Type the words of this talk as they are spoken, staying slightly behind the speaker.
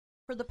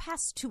For the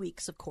past 2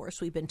 weeks, of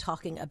course, we've been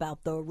talking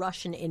about the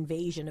Russian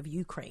invasion of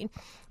Ukraine,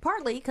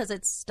 partly because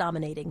it's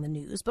dominating the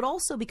news, but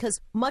also because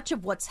much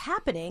of what's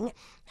happening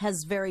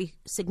has very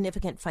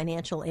significant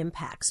financial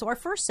impact. So our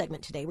first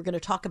segment today, we're going to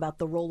talk about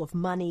the role of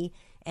money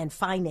and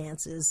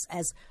finances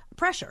as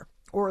pressure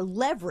or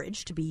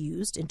leverage to be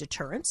used in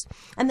deterrence.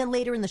 And then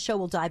later in the show,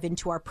 we'll dive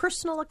into our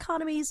personal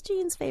economies,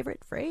 Jean's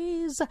favorite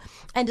phrase,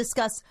 and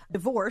discuss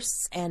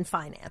divorce and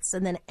finance,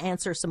 and then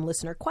answer some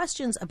listener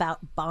questions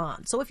about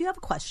bonds. So if you have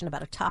a question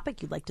about a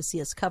topic you'd like to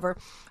see us cover,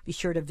 be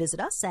sure to visit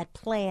us at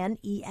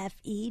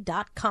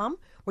planefe.com,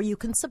 where you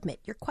can submit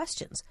your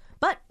questions.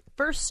 But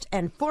first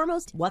and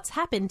foremost, what's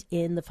happened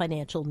in the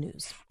financial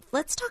news?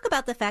 Let's talk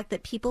about the fact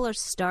that people are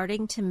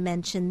starting to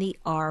mention the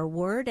R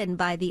word. And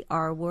by the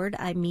R word,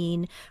 I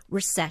mean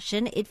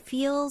recession. It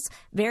feels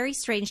very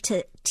strange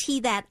to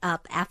tee that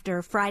up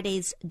after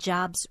Friday's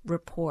jobs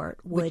report,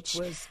 which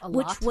was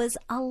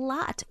a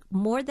lot,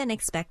 more than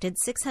expected.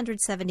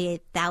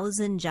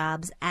 678,000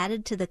 jobs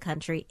added to the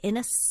country in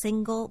a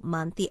single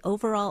month. The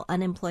overall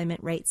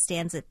unemployment rate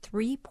stands at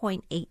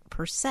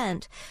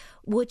 3.8%,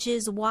 which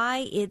is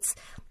why it's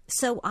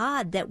so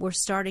odd that we're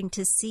starting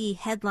to see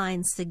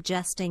headlines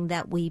suggesting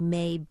that we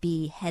may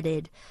be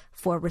headed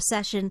for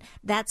recession.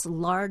 That's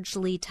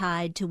largely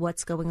tied to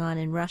what's going on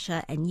in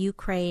Russia and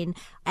Ukraine,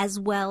 as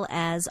well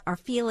as our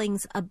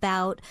feelings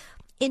about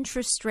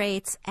interest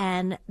rates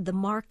and the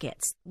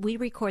markets. We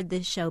record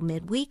this show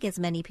midweek, as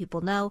many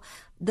people know.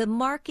 The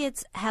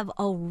markets have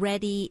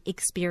already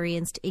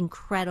experienced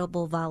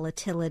incredible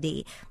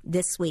volatility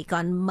this week.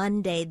 On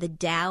Monday, the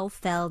Dow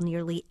fell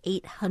nearly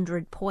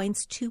 800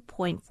 points,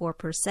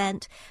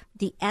 2.4%.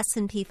 The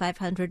S&P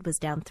 500 was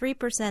down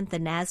 3%. The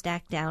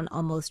NASDAQ down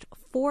almost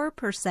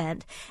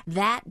 4%.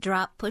 That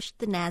drop pushed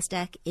the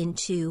NASDAQ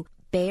into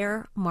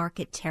bear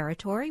market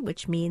territory,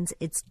 which means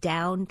it's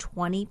down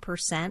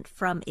 20%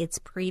 from its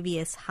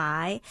previous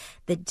high.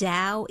 The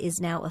Dow is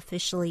now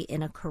officially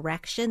in a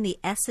correction. The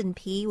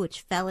S&P,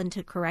 which fell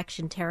into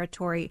correction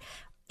territory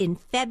in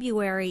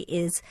February,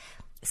 is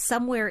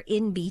somewhere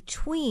in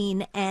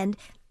between, and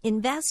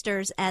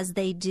investors, as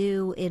they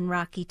do in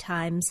rocky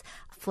times,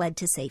 fled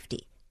to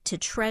safety, to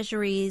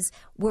treasuries.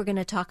 We're going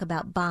to talk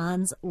about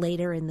bonds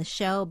later in the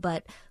show,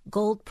 but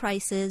gold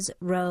prices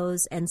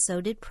rose, and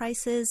so did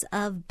prices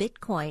of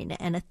Bitcoin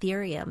and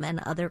Ethereum and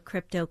other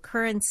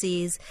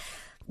cryptocurrencies.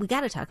 We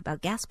got to talk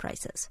about gas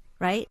prices,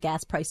 right?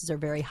 Gas prices are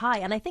very high,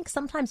 and I think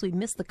sometimes we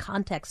miss the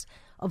context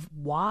of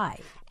why.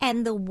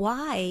 And the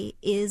why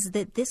is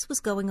that this was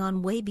going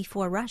on way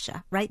before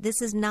Russia, right?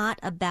 This is not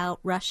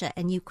about Russia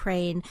and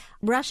Ukraine.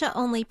 Russia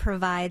only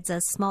provides a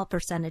small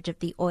percentage of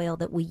the oil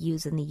that we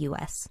use in the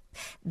U.S.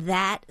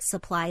 That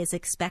supply is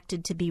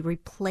expected to be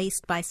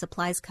replaced by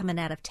supplies coming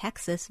out of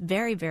Texas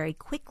very, very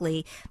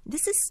quickly.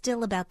 This is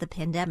still about the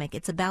pandemic.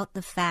 It's about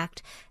the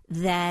fact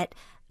that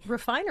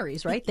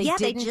refineries, right?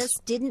 They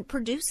just didn't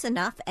produce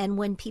enough. And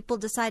when people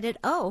decided,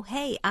 oh,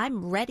 hey,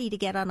 I'm ready to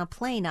get on a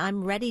plane,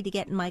 I'm ready to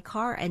get in my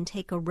car and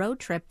take a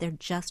road trip, there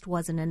just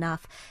wasn't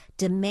enough.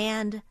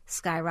 Demand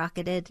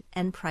skyrocketed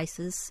and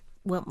prices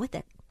went with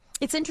it.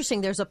 It's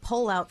interesting. There's a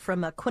poll out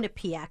from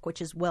Quinnipiac,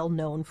 which is well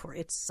known for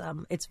its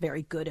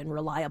very good and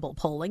reliable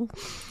polling.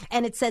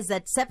 And it says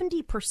that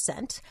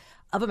 70%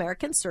 of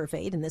Americans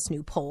surveyed in this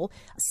new poll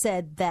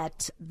said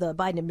that the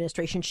Biden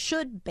administration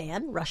should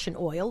ban Russian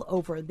oil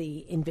over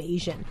the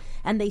invasion.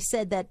 And they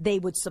said that they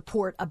would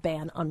support a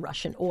ban on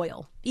Russian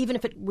oil, even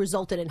if it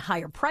resulted in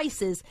higher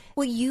prices.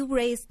 Well, you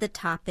raised the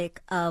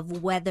topic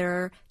of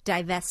whether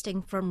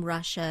divesting from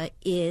Russia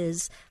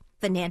is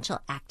financial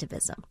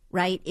activism,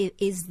 right?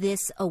 Is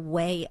this a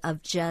way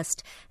of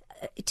just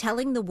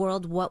telling the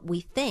world what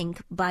we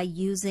think by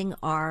using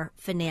our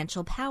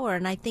financial power?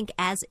 And I think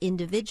as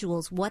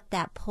individuals, what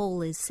that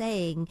poll is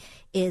saying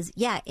is,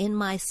 yeah, in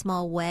my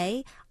small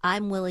way,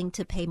 I'm willing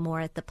to pay more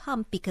at the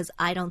pump because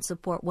I don't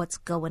support what's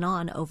going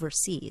on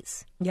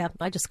overseas. Yeah,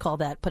 I just call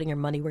that putting your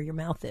money where your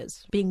mouth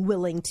is, being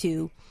willing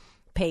to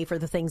pay for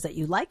the things that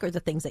you like or the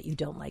things that you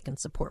don't like and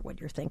support what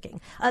you're thinking.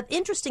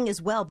 Interesting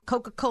as well,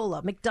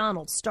 Coca-Cola,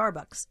 McDonald's,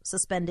 Starbucks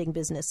suspending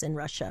business in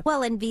Russia.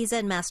 Well, and Visa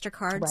and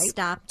MasterCard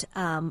stopped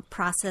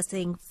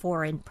processing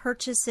foreign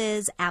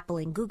purchases. Apple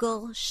and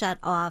Google shut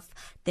off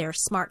their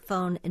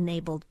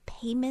smartphone-enabled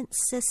payment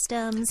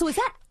systems. So is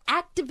that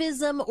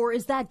activism, or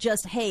is that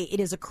just, hey, it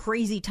is a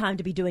crazy time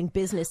to be doing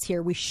business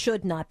here, we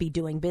should not be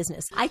doing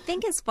business? I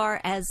think as far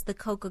as the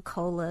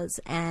Coca-Colas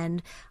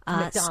and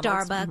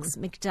Starbucks,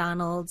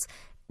 McDonald's,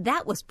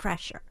 that was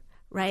pressure,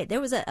 right?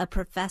 There was a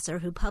professor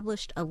who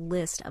published a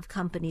list of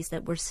companies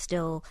that were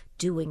still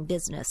doing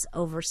business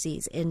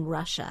overseas in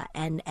Russia,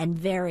 and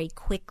very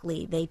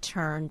quickly they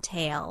turned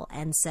tail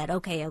and said,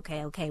 okay,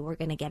 we're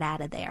going to get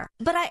out of there.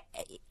 But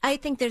I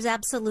think there's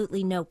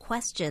absolutely no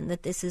question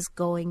that this is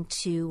going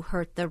to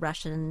hurt the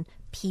Russian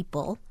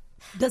people.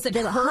 Does it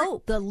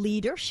hurt the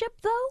leadership,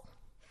 though?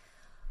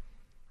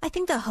 I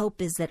think the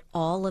hope is that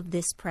all of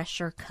this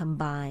pressure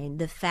combined,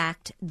 the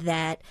fact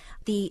that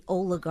the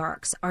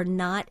oligarchs are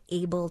not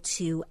able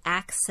to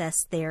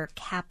access their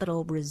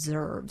capital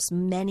reserves,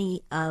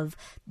 many of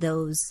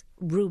those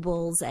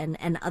rubles and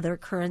other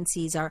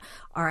currencies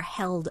are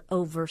held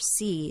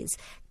overseas.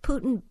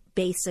 Putin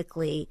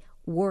basically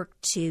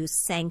worked to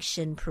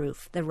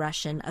sanction-proof the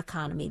Russian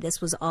economy.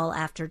 This was all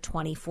after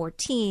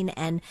 2014,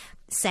 and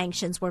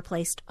sanctions were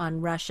placed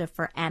on Russia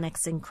for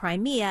annexing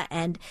Crimea,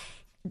 and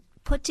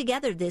put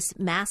together this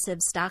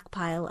massive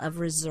stockpile of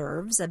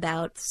reserves,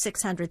 about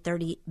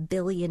 $630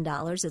 billion.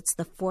 It's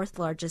the fourth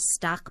largest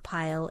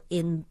stockpile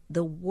in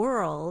the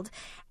world.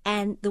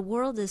 And the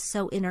world is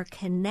so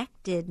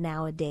interconnected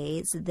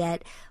nowadays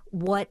that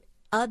what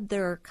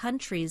other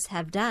countries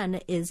have done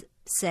is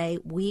say,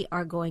 we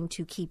are going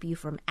to keep you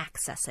from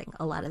accessing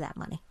a lot of that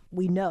money.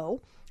 We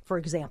know, for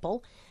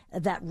example,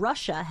 that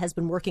Russia has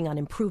been working on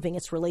improving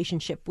its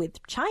relationship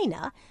with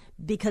China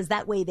because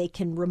that way they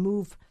can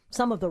remove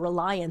some of the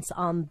reliance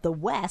on the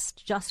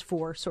West just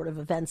for sort of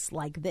events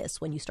like this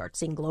when you start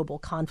seeing global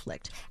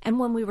conflict. And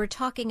when we were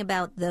talking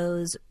about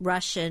those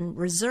Russian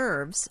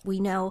reserves, we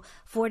know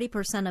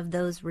 40% of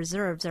those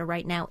reserves are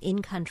right now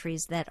in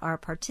countries that are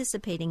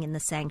participating in the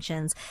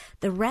sanctions.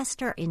 The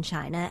rest are in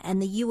China,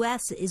 and the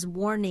U.S. is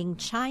warning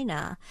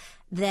China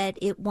that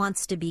it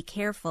wants to be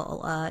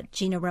careful.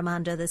 Gina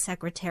Raimondo, the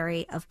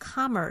Secretary of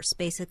Commerce,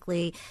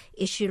 basically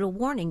issued a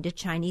warning to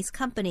Chinese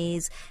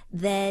companies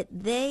that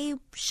they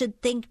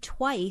should think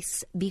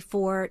twice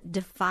before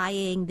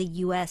defying the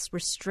U.S.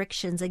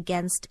 restrictions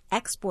against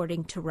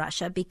exporting to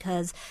Russia,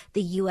 because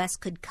the U.S.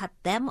 could cut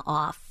them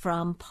off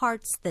from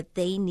parts that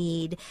they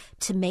need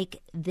to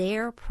make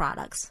their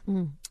products.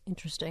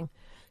 Interesting.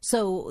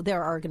 So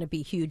there are going to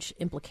be huge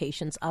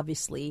implications,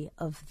 obviously,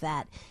 of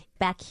that.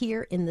 Back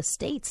here in the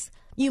States,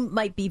 you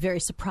might be very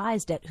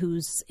surprised at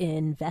who's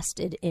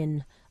invested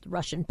in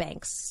Russian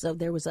banks. So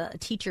there was a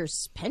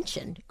teachers'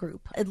 pension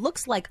group. It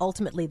looks like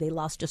ultimately they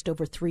lost just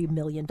over $3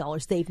 million.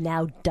 They've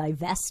now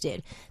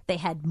divested. They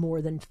had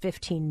more than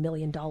 $15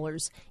 million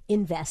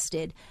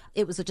invested.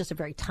 It was just a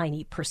very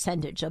tiny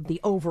percentage of the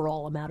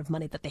overall amount of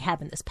money that they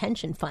have in this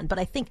pension fund. But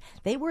I think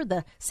they were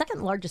the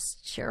second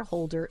largest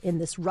shareholder in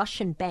this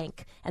Russian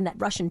bank, and that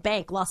Russian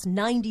bank lost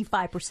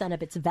 95%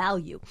 of its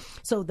value.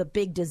 So the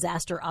big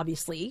disaster,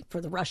 obviously, for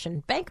the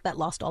Russian bank that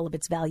lost all of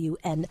its value,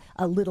 and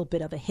a little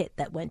bit of a hit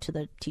that went to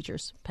the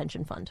teachers'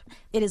 pension fund.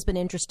 It has been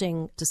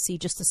interesting to see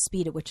just the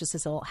speed at which this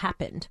has all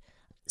happened.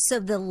 So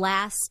the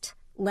last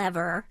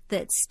lever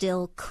that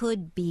still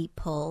could be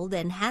pulled,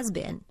 and has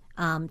been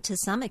to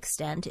some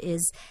extent,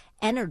 is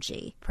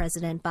energy.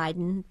 President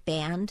Biden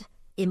banned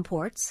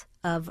imports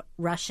of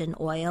Russian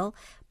oil.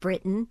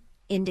 Britain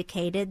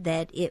indicated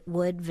that it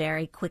would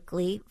very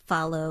quickly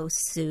follow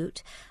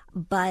suit.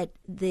 But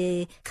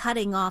the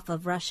cutting off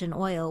of Russian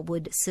oil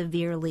would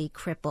severely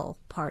cripple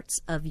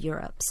parts of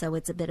Europe. So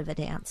it's a bit of a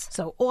dance.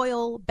 So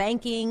oil,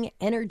 banking,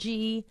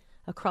 energy,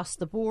 across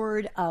the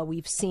board.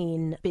 We've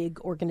seen big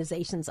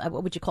organizations,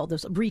 what would you call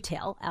those,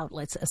 retail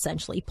outlets,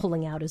 essentially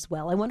pulling out as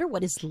well. I wonder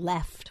what is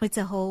left. It's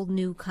a whole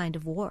new kind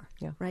of war,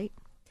 right?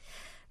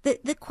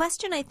 The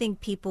question I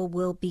think people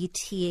will be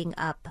teeing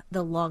up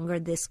the longer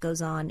this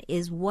goes on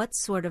is, what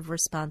sort of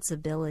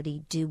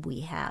responsibility do we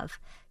have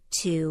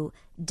to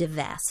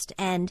divest?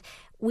 And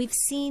we've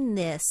seen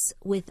this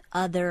with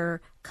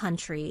other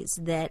countries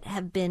that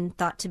have been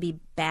thought to be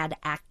bad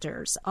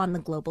actors on the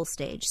global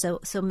stage. So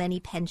many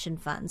pension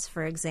funds,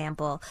 for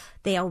example,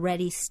 they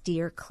already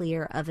steer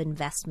clear of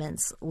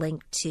investments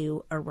linked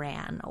to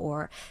Iran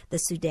or the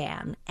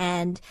Sudan.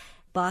 And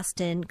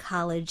Boston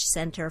College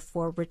Center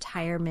for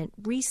Retirement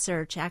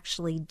Research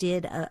actually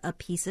did a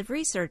piece of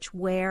research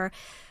where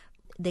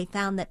they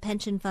found that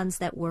pension funds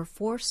that were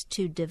forced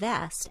to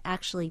divest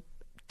actually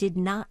did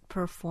not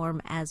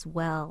perform as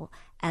well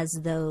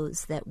as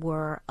those that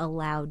were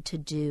allowed to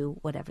do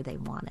whatever they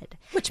wanted.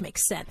 Which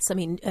makes sense. I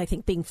mean, I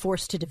think being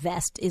forced to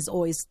divest is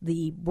always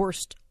the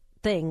worst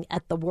thing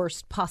at the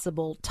worst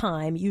possible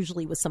time,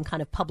 usually with some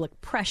kind of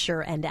public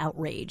pressure and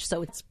outrage.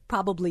 So it's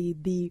probably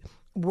the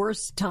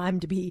worst time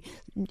to be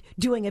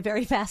doing a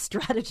very fast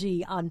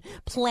strategy on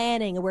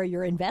planning where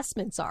your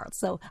investments are.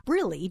 So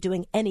really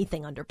doing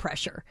anything under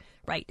pressure,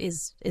 right,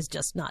 is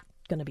just not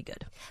going to be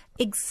good.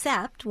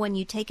 Except when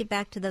you take it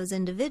back to those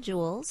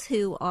individuals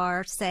who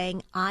are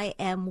saying, I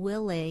am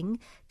willing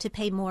to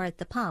pay more at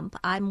the pump.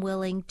 I'm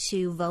willing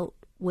to vote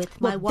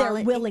with my wallet.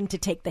 They're willing to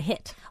take the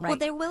hit, right? Well,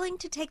 they're willing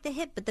to take the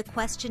hit, but the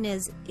question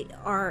is,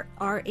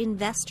 are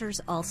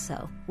investors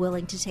also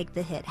willing to take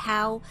the hit?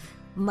 How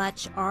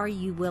much are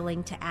you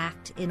willing to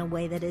act in a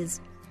way that is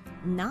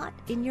not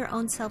in your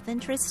own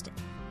self-interest?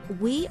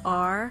 We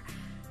are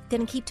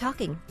going to keep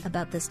talking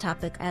about this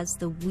topic as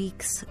the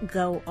weeks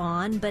go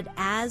on, but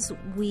as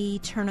we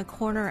turn a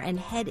corner and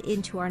head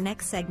into our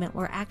next segment,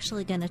 we're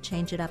actually going to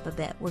change it up a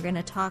bit. We're going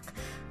to talk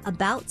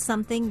about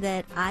something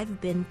that I've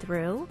been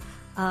through,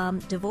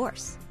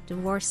 divorce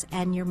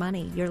and your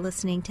money. You're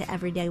listening to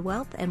Everyday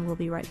Wealth, and we'll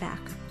be right back.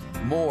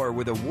 More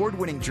with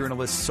award-winning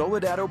journalist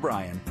Soledad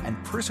O'Brien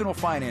and personal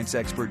finance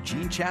expert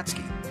Jean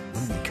Chatzky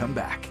when we come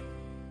back.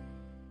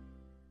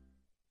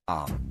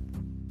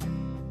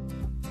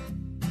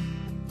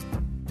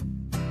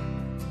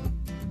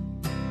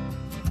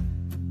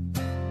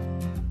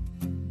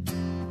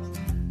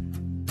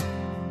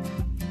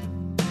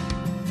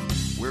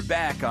 We're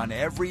back on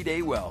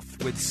Everyday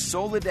Wealth with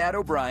Soledad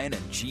O'Brien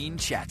and Jean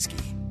Chatzky.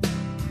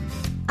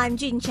 I'm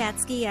Jean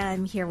Chatzky.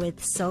 I'm here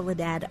with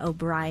Soledad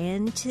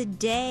O'Brien.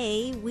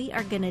 Today, we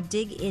are going to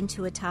dig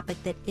into a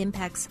topic that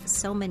impacts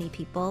so many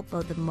people,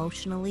 both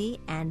emotionally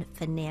and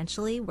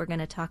financially. We're going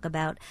to talk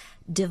about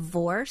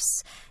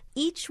divorce.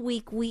 Each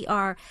week, we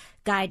are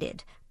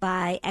guided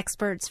by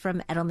experts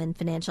from Edelman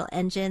Financial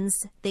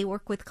Engines. They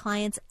work with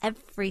clients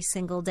every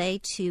single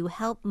day to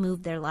help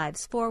move their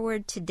lives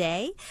forward.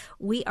 Today,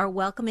 we are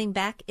welcoming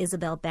back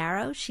Isabel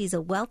Barrow. She's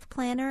a wealth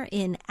planner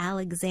in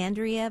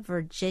Alexandria,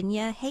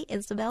 Virginia. Hey,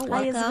 Isabel.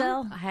 Welcome. Hi,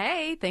 Isabel.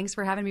 Hey, thanks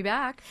for having me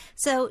back.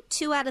 So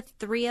 2 out of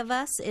 3 of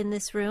us in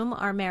this room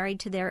are married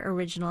to their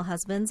original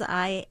husbands.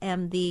 I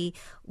am the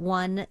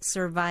one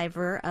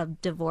survivor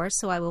of divorce,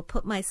 so I will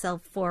put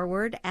myself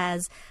forward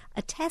as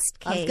a test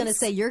case. I was going to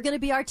say, you're going to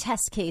be our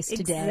test case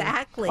today.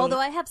 Exactly. Although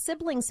I have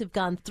siblings who've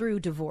gone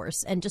through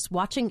divorce, and just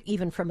watching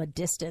even from a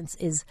distance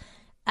is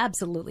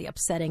absolutely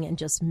upsetting and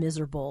just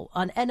miserable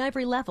on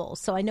every level.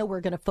 So I know we're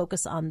going to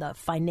focus on the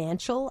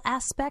financial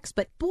aspects,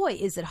 but boy,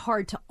 is it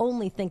hard to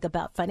only think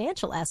about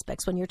financial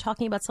aspects when you're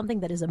talking about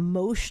something that is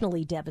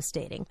emotionally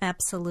devastating.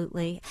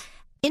 Absolutely.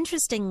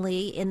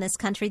 Interestingly, in this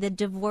country, the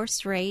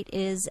divorce rate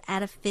is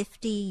at a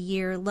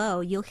 50-year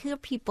low. You'll hear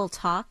people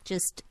talk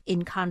just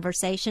in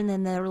conversation,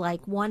 and they're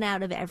like 1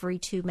 out of every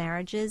 2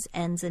 marriages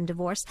ends in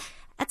divorce.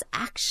 That's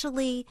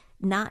actually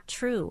not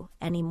true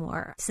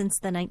anymore. Since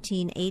the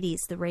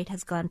 1980s, the rate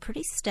has gone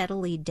pretty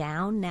steadily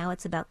down. Now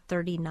it's about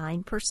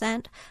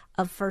 39%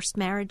 of first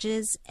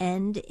marriages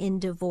end in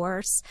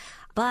divorce.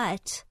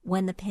 But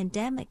when the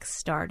pandemic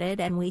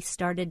started and we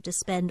started to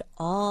spend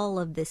all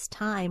of this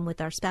time with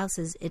our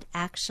spouses, it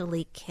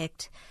actually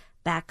kicked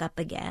back up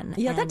again.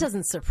 Yeah, that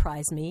doesn't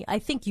surprise me. I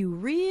think you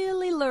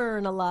really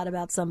learn a lot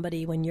about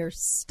somebody when you're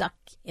stuck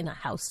in a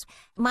house.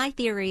 My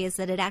theory is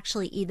that it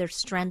actually either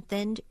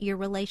strengthened your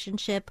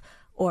relationship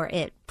or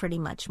it pretty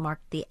much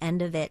marked the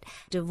end of it.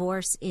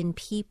 Divorce in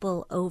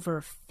people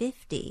over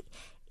 50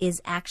 is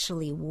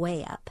actually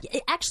way up.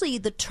 Actually,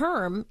 the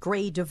term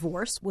gray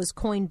divorce was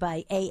coined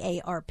by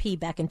AARP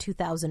back in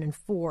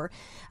 2004.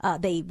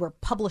 They were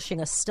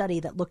publishing a study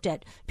that looked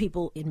at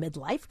people in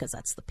midlife, because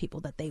that's the people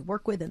that they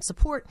work with and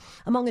support.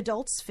 Among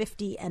adults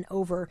 50 and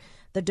over,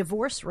 the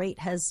divorce rate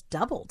has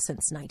doubled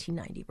since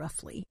 1990,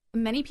 roughly.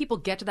 Many people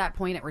get to that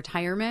point at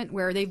retirement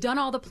where they've done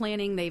all the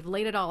planning, they've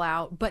laid it all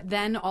out, but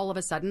then all of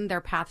a sudden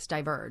their paths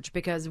diverge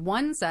because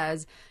one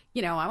says,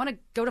 you know, I want to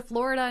go to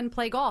Florida and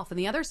play golf. And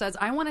the other says,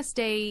 I want to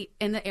stay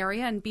in the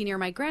area and be near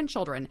my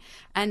grandchildren.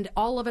 And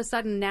all of a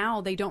sudden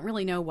now they don't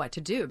really know what to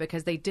do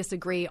because they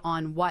disagree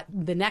on what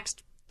the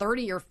next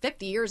 30 or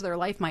 50 years of their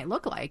life might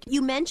look like.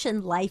 You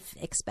mentioned life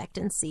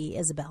expectancy,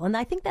 Isabel, and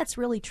I think that's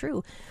really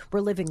true.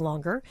 We're living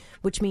longer,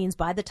 which means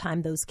by the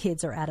time those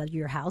kids are out of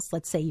your house,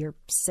 let's say you're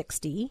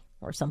 60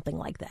 or something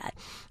like that,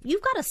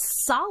 you've got a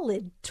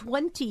solid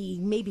 20,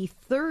 maybe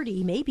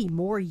 30, maybe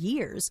more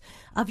years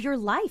of your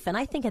life. And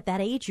I think at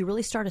that age, you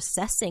really start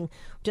assessing,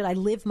 did I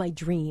live my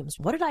dreams?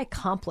 What did I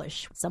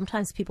accomplish?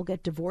 Sometimes people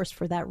get divorced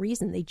for that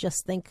reason. They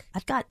just think,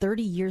 I've got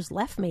 30 years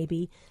left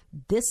maybe.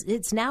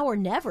 It's now or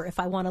never if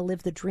I want to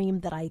live the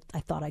dream that I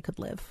thought I could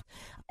live.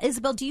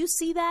 Isabel, do you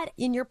see that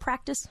in your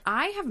practice?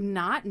 I have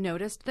not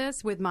noticed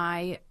this with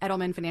my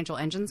Edelman Financial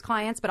Engines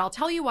clients, but I'll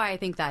tell you why I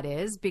think that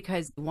is,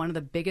 because one of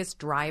the biggest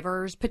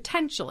drivers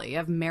potentially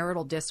of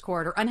marital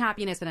discord or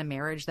unhappiness in a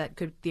marriage that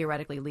could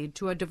theoretically lead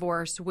to a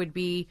divorce would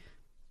be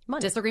money.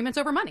 Disagreements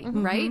over money,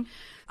 right?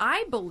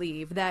 I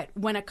believe that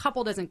when a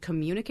couple doesn't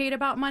communicate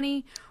about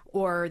money,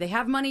 or they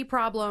have money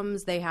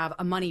problems, they have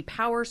a money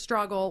power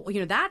struggle, you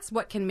know, that's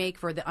what can make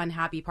for the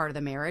unhappy part of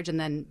the marriage and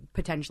then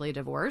potentially a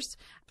divorce.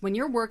 When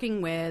you're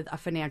working with a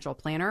financial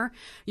planner,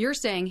 you're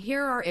saying,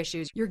 here are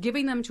issues. You're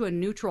giving them to a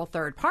neutral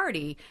third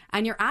party,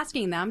 and you're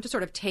asking them to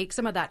sort of take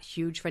some of that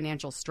huge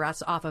financial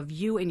stress off of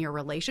you and your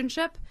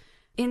relationship.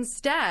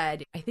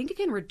 Instead, I think it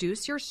can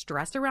reduce your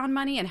stress around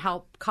money and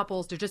help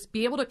couples to just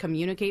be able to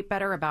communicate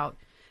better about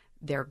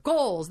their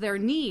goals, their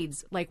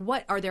needs, like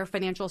what are their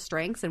financial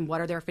strengths and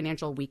what are their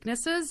financial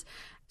weaknesses.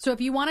 So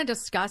if you want to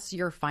discuss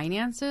your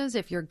finances,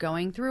 if you're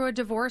going through a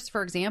divorce,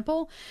 for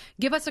example,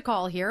 give us a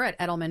call here at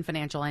Edelman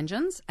Financial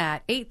Engines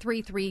at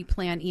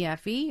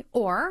 833-PLAN-EFE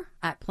or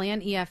at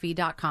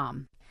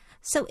planefe.com.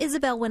 So,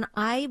 Isabel, when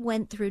I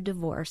went through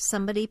divorce,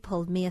 somebody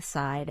pulled me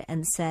aside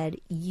and said,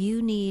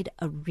 you need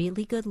a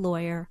really good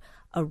lawyer,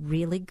 a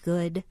really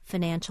good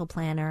financial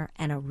planner,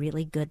 and a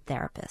really good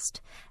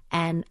therapist.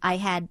 And I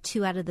had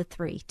 2 out of the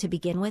 3 to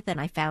begin with,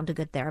 and I found a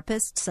good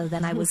therapist, so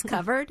then I was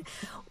covered.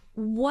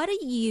 What do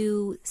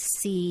you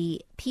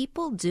see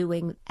people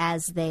doing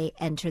as they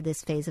enter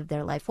this phase of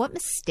their life? What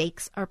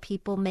mistakes are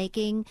people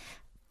making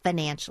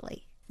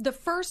financially? The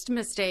first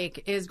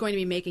mistake is going to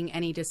be making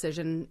any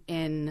decision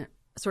in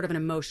sort of an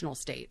emotional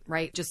state,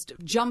 right? Just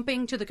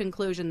jumping to the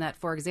conclusion that,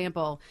 for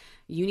example,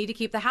 you need to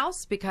keep the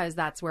house because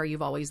that's where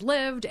you've always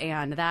lived,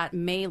 and that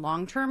may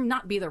long-term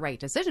not be the right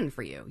decision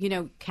for you. You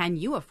know, can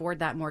you afford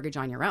that mortgage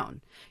on your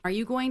own? Are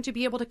you going to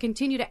be able to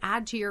continue to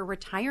add to your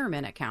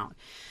retirement account?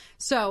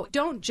 So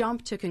don't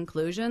jump to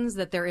conclusions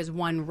that there is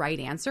one right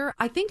answer.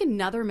 I think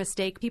another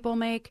mistake people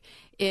make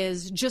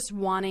is just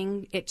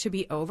wanting it to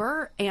be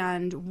over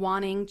and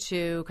wanting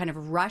to kind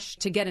of rush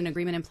to get an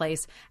agreement in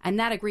place. And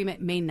that agreement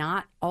may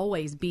not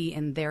always be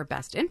in their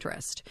best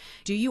interest.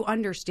 Do you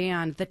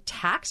understand the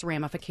tax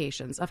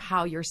ramifications of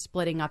how you're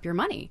splitting up your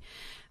money?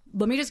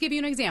 Let me just give you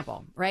an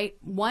example, right?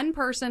 One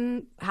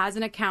person has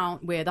an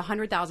account with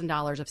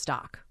 $100,000 of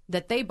stock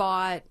that they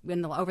bought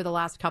over the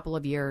last couple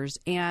of years,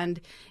 and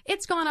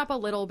it's gone up a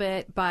little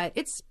bit, but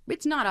it's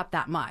not up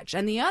that much.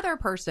 And the other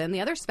person,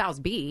 the other spouse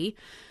B,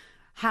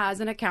 has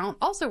an account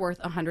also worth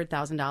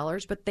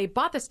 $100,000, but they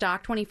bought the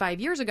stock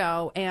 25 years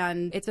ago,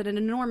 and it's at an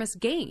enormous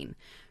gain.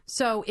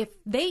 So if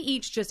they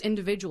each just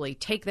individually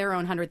take their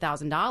own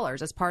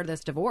 $100,000 as part of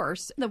this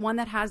divorce, the one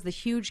that has the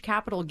huge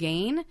capital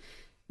gain,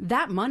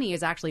 that money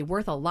is actually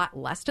worth a lot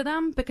less to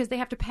them because they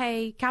have to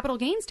pay capital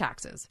gains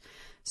taxes.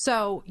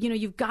 So, you know,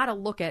 you've got to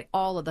look at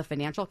all of the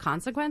financial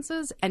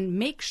consequences and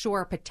make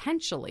sure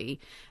potentially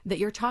that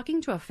you're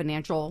talking to a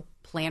financial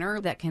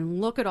planner that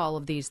can look at all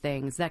of these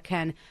things, that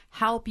can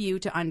help you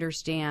to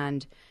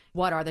understand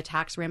what are the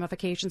tax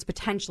ramifications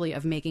potentially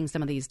of making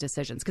some of these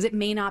decisions, because it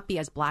may not be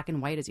as black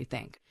and white as you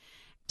think.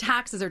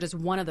 Taxes are just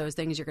one of those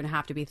things you're going to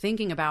have to be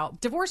thinking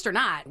about, divorced or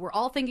not. We're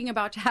all thinking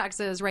about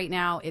taxes right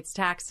now. It's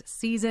tax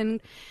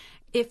season.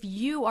 If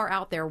you are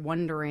out there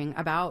wondering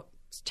about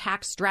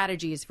tax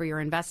strategies for your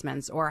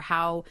investments or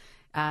how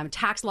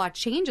tax law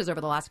changes over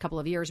the last couple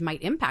of years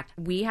might impact,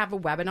 we have a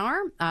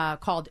webinar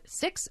called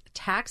 6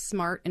 Tax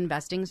Smart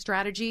Investing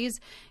Strategies.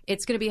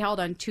 It's going to be held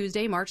on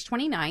Tuesday, March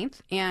 29th.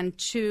 And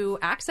to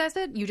access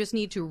it, you just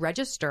need to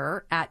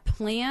register at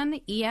planefe.com.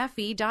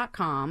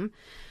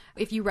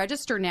 If you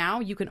register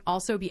now, you can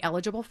also be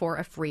eligible for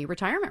a free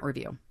retirement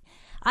review.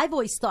 I've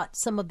always thought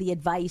some of the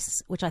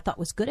advice, which I thought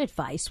was good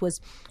advice,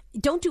 was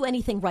don't do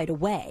anything right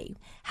away.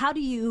 How do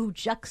you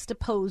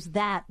juxtapose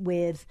that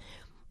with,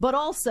 but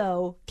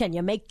also, can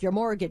you make your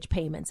mortgage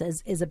payments,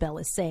 as Isabel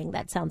is saying?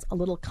 That sounds a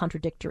little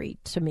contradictory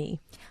to me.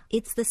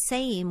 It's the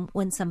same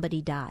when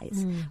somebody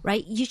dies,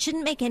 right? You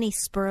shouldn't make any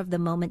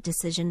spur-of-the-moment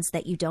decisions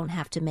that you don't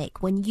have to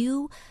make. When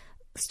you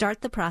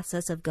start the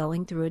process of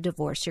going through a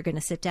divorce, you're going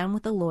to sit down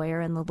with a lawyer,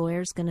 and the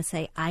lawyer's going to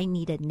say, I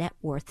need a net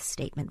worth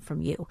statement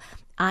from you.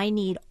 I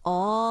need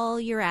all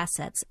your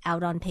assets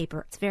out on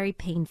paper. It's very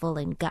painful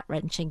and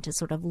gut-wrenching to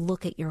sort of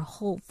look at your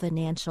whole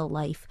financial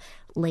life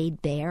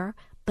laid bare,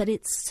 but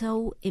it's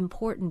so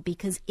important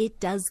because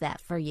it does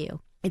that for you.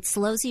 It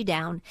slows you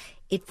down.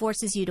 It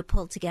forces you to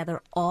pull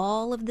together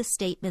all of the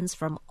statements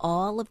from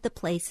all of the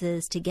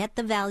places to get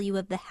the value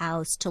of the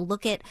house, to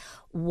look at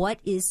what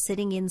is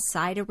sitting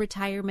inside a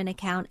retirement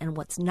account and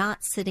what's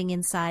not sitting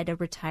inside a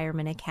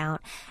retirement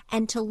account,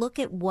 and to look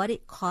at what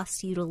it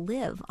costs you to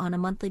live on a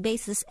monthly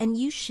basis. And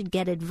you should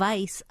get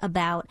advice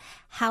about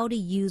how to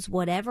use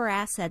whatever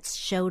assets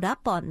showed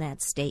up on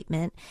that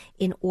statement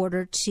in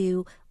order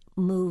to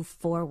move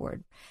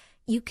forward.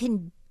 You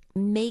can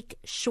make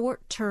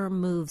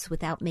short-term moves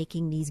without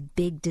making these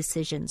big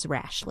decisions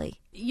rashly.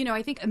 You know,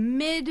 I think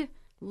a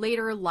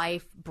later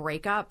life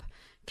breakup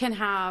can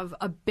have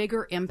a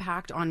bigger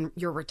impact on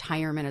your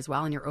retirement as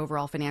well and your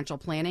overall financial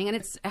planning. And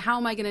it's, how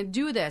am I going to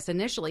do this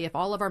initially if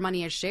all of our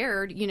money is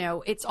shared? You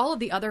know, it's all of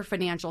the other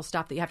financial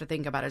stuff that you have to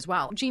think about as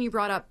well. Jean, you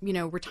brought up, you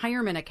know,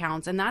 retirement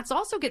accounts, and that's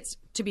also gets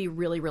to be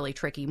really, really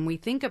tricky. When we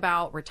think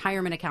about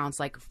retirement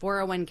accounts like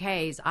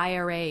 401ks,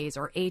 IRAs,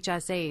 or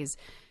HSAs,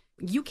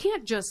 you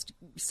can't just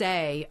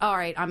say, all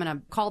right, I'm going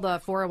to call the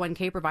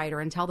 401k provider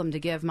and tell them to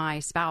give my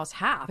spouse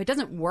half. It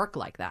doesn't work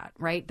like that,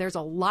 right? There's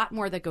a lot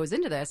more that goes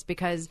into this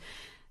because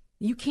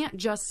you can't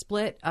just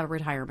split a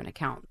retirement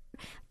account.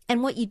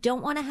 And what you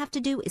don't want to have to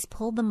do is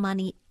pull the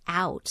money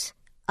out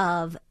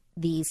of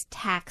these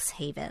tax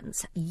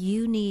havens.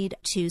 You need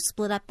to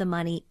split up the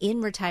money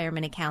in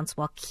retirement accounts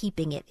while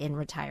keeping it in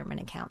retirement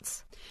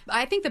accounts.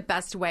 I think the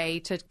best way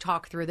to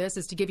talk through this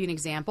is to give you an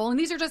example. And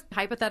these are just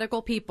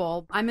hypothetical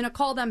people. I'm going to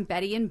call them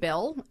Betty and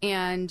Bill.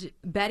 And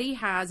Betty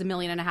has $1.5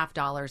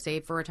 million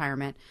saved for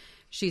retirement.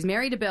 She's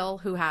married to Bill,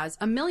 who has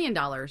 $1 million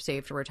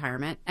saved for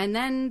retirement. And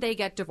then they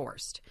get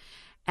divorced.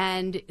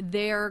 And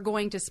they're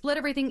going to split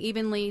everything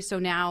evenly. So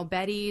now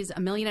Betty's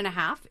 $1.5 million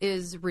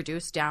is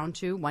reduced down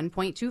to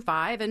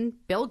 1.25, and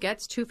Bill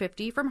gets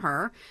 $250 from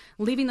her,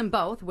 leaving them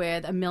both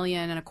with $1.25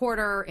 million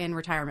in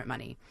retirement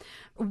money.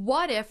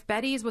 What if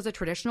Betty's was a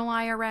traditional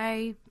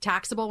IRA,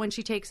 taxable when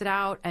she takes it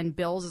out, and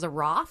Bill's is a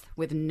Roth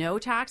with no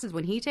taxes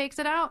when he takes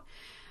it out?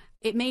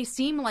 It may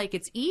seem like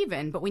it's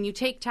even, but when you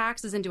take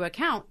taxes into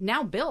account,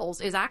 now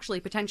Bill's is actually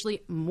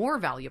potentially more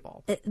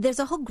valuable. There's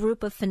a whole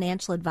group of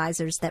financial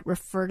advisors that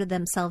refer to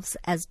themselves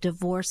as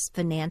divorce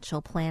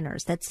financial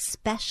planners that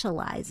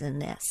specialize in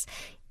this.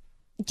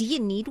 Do you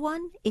need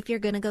one if you're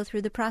going to go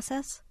through the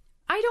process?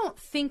 I don't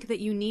think that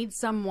you need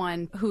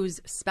someone who's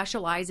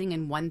specializing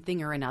in one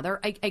thing or another.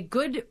 A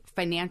good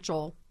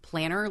financial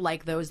planner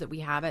like those that we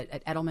have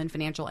at Edelman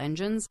Financial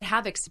Engines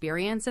have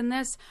experience in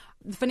this.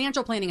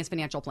 Financial planning is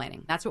financial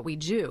planning. That's what we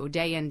do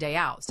day in, day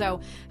out. So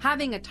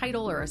having a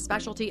title or a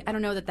specialty, I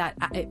don't know that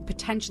it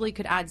potentially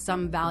could add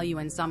some value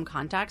in some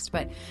context,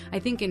 but I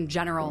think in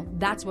general,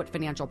 that's what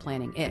financial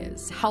planning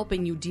is,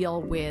 helping you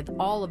deal with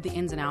all of the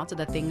ins and outs of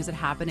the things that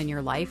happen in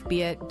your life,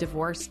 be it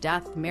divorce,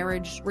 death,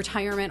 marriage,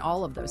 retirement,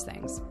 all of those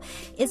things.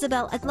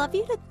 Isabel, I'd love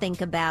you to think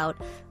about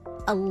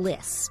a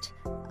list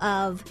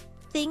of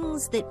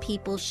things that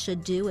people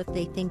should do if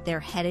they think they're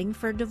heading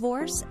for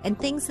divorce and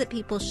things that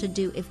people should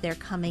do if they're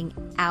coming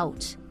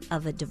out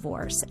of a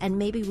divorce. And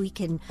maybe we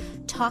can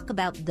talk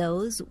about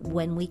those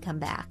when we come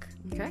back.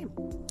 Okay.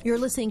 You're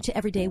listening to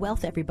Everyday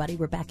Wealth, everybody.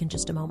 We're back in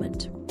just a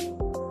moment.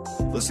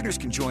 Listeners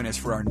can join us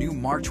for our new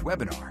March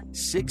webinar,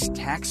 6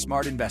 Tax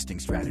Smart Investing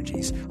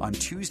Strategies, on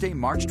Tuesday,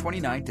 March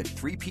 29th at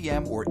 3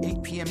 p.m. or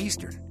 8 p.m.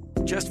 Eastern.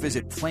 Just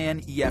visit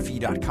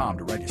planefe.com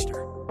to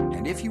register.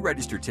 And if you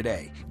register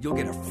today, you'll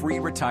get a free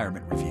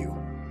retirement review.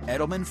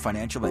 Edelman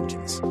Financial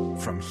Engines.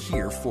 From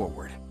here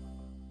forward.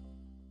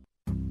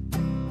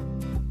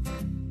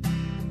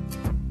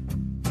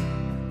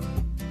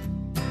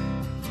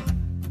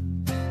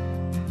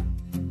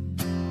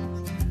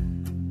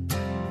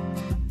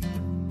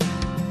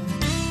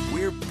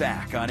 We're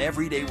back on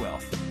Everyday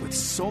Wealth with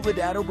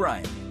Soledad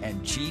O'Brien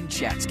and Jean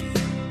Chatzky.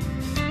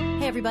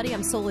 Hey everybody,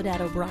 I'm Soledad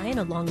O'Brien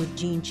along with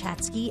Jean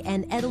Chatzky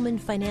and Edelman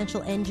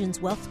Financial Engines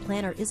wealth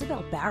planner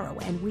Isabel Barrow,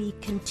 and we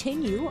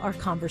continue our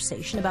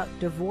conversation about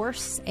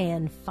divorce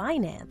and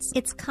finance.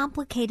 It's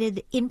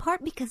complicated in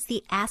part because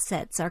the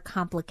assets are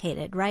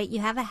complicated, right? You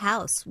have a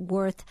house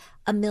worth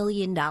 $1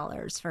 million,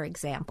 for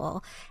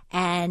example,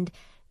 and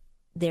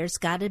there's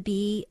got to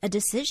be a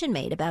decision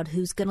made about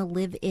who's going to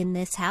live in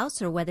this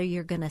house or whether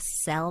you're going to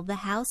sell the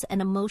house,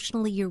 and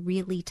emotionally you're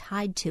really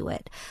tied to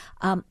it.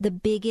 The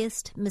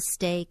biggest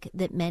mistake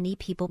that many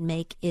people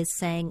make is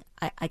saying,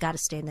 I got to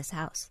stay in this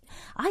house.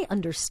 I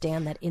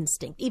understand that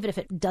instinct, even if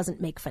it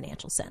doesn't make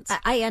financial sense.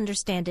 I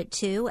understand it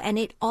too, and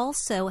it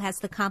also has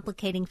the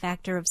complicating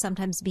factor of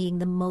sometimes being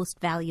the most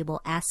valuable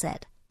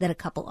asset that a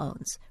couple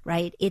owns,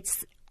 right?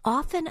 It's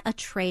often a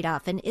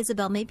trade-off, and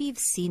Isabel, maybe you've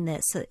seen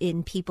this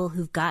in people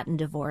who've gotten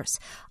divorced.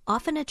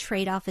 Often a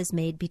trade-off is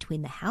made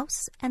between the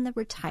house and the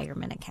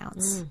retirement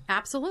accounts.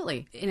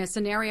 Absolutely. In a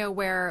scenario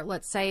where,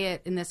 let's say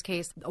it, in this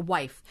case, a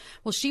wife,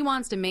 well, she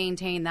wants to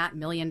maintain that $1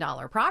 million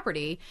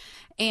property,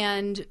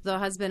 and the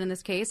husband in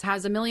this case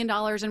has $1 million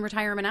in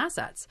retirement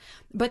assets.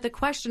 But the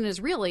question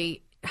is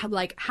really,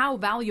 like, how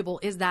valuable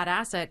is that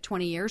asset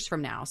 20 years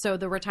from now? So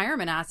the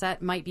retirement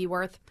asset might be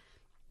worth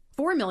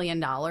 $4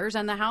 million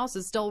and the house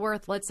is still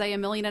worth, let's say, $1.5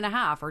 million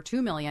or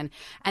 $2 million.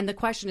 And the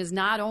question is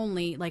not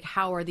only like,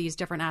 how are these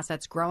different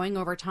assets growing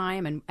over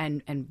time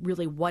and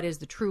really what is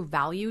the true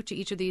value to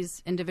each of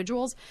these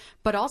individuals,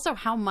 but also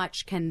how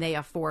much can they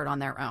afford on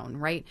their own,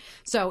 right?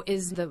 So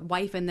is the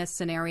wife in this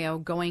scenario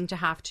going to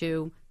have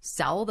to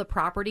sell the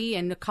property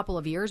in a couple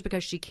of years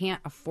because she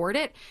can't afford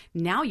it?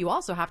 Now you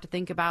also have to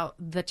think about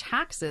the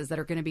taxes that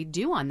are going to be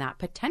due on that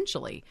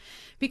potentially.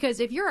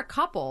 Because if you're a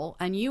couple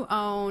and you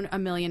own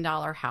 $1 million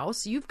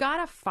house, you've got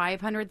a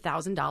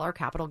 $500,000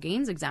 capital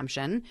gains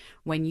exemption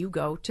when you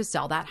go to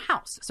sell that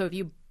house. So if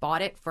you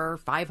bought it for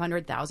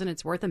 $500,000,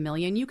 it's worth $1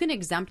 million, you can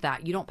exempt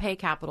that. You don't pay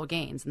capital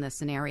gains in this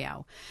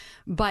scenario.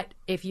 But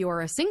if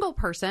you're a single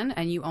person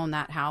and you own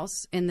that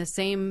house, in the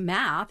same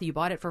math, you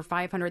bought it for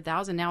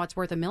 $500,000, now it's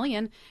worth $1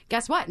 million.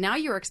 Guess what? Now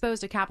you're exposed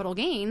to capital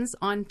gains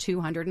on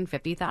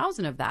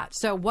 $250,000 of that.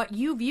 So what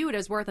you viewed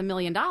as worth $1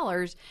 million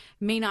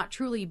may not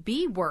truly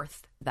be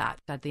worth that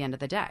at the end of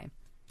the day.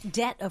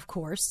 Debt, of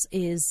course,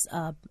 is,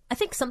 I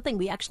think, something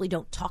we actually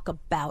don't talk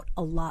about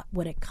a lot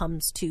when it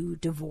comes to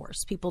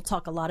divorce. People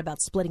talk a lot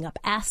about splitting up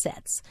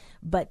assets,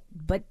 but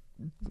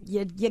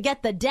you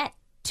get the debt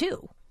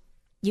too.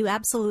 You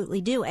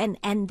absolutely do, and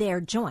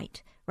they're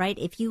joint, right?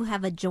 If you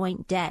have a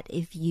joint debt,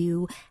 if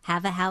you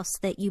have a house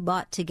that you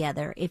bought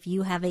together, if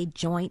you have a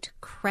joint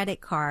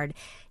credit card,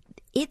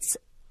 it's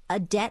a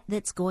debt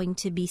that's going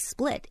to be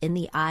split in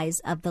the eyes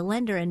of the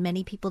lender, and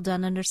many people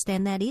don't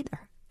understand that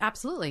either.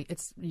 Absolutely.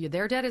 It's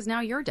their debt is now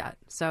your debt.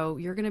 So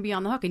you're going to be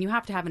on the hook, and you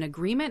have to have an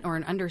agreement or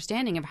an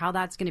understanding of how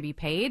that's going to be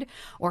paid,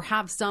 or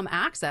have some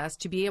access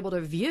to be able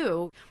to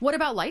view. What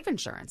about life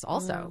insurance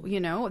also? You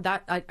know,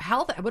 that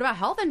health. What about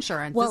health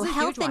insurance? Well,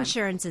 health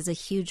insurance is a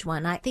huge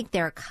one. I think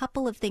there are a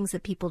couple of things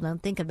that people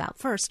don't think about.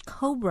 First,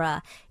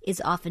 COBRA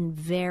is often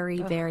very,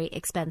 very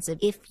expensive.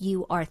 If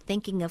you are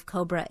thinking of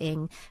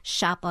COBRA-ing,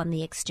 shop on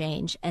the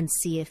exchange and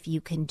see if you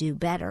can do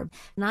better.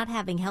 Not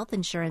having health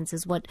insurance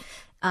is what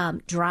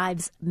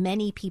drives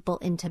many people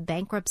into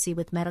bankruptcy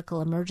with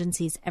medical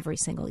emergencies every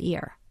single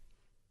year.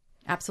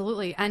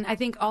 Absolutely. And I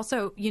think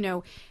also, you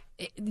know,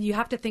 you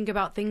have to think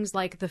about things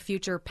like the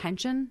future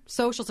pension.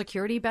 Social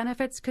Security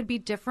benefits could be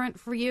different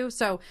for you.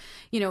 So,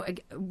 you know,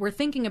 we're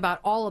thinking about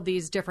all of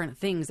these different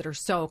things that are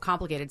so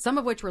complicated, some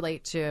of which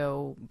relate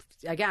to,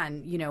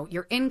 again, you know,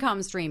 your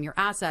income stream, your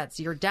assets,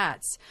 your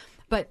debts.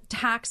 But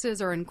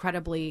taxes are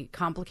incredibly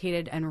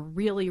complicated and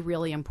really,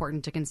 really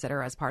important to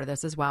consider as part of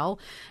this as well.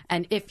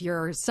 And if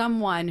you're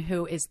someone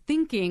who is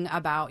thinking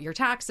about your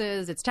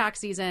taxes, it's tax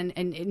season,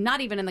 and not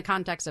even in the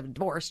context of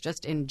divorce,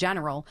 just in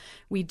general,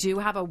 we do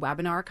have a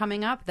webinar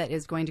coming up that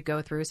is going to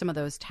go through some of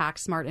those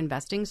tax smart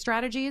investing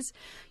strategies.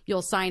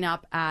 You'll sign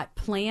up at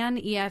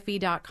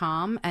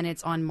planefe.com, and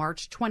it's on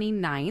March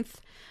 29th.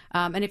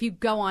 And if you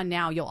go on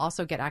now, you'll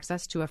also get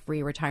access to a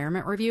free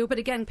retirement review. But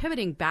again,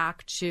 pivoting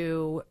back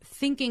to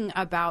thinking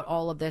about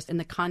all of this in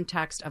the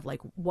context of like,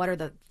 what are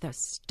the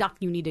stuff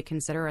you need to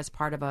consider as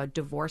part of a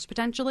divorce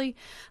potentially?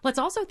 Let's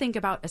also think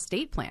about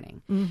estate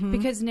planning,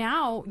 because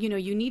now, you know,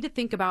 you need to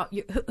think about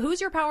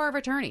who's your power of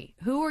attorney?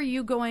 Who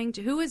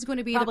is going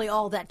to be probably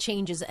all that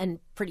changes and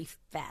pretty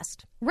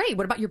fast. Right.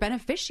 What about your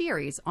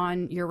beneficiaries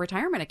on your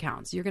retirement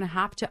accounts? You're going to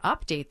have to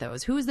update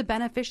those. Who is the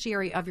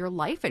beneficiary of your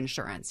life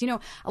insurance? You know,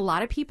 a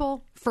lot of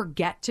people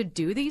forget to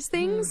do these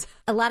things.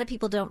 A lot of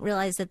people don't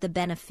realize that the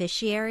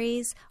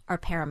beneficiaries are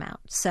paramount.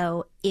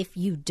 So if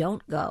you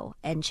don't go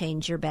and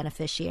change your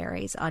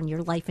beneficiaries on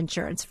your life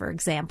insurance, for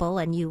example,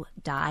 and you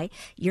die,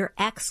 your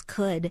ex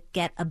could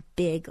get a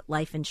big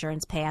life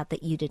insurance payout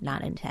that you did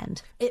not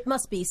intend. It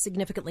must be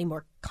significantly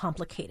more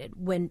complicated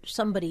when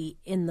somebody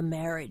in the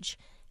marriage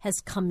has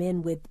come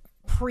in with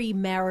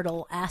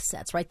premarital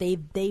assets, right?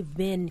 They've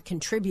been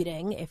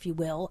contributing, if you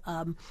will,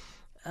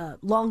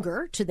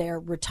 longer to their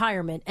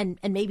retirement, and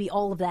maybe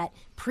all of that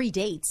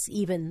predates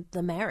even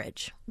the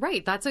marriage.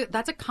 Right. That's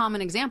a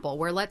common example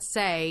where, let's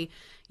say,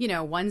 you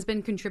know, one's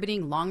been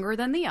contributing longer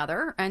than the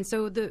other, and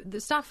so the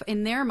stuff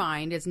in their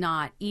mind is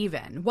not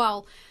even.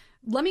 Well,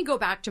 let me go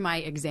back to my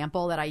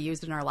example that I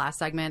used in our last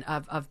segment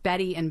of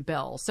Betty and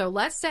Bill. So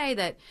let's say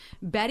that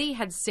Betty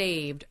had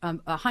saved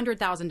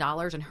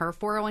 $100,000 in her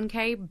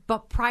 401k,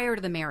 but prior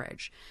to the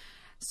marriage.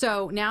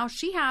 So now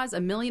she has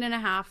 $1.5 million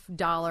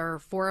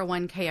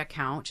 401k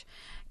account.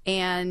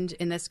 And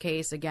in this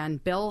case, again,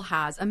 Bill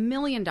has $1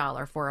 million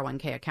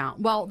 401k account.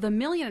 Well, the $1.5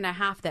 million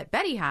that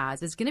Betty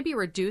has is going to be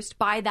reduced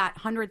by that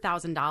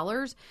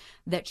 $100,000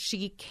 that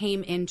she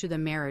came into the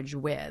marriage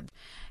with.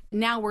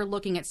 Now we're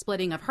looking at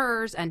splitting of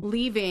hers and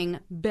leaving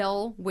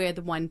Bill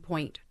with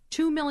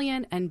 $1.2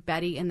 million and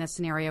Betty in this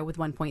scenario with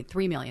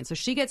 $1.3 million. So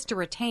she gets to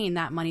retain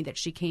that money that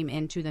she came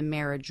into the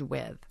marriage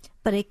with.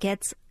 But it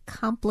gets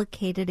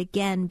complicated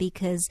again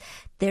because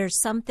there's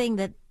something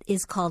that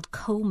is called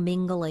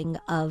commingling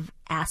of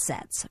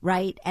assets,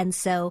 right? And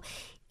so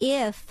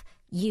if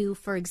you,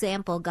 for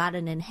example, got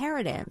an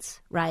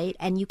inheritance, right,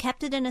 and you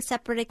kept it in a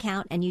separate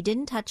account and you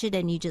didn't touch it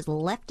and you just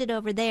left it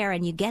over there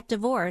and you get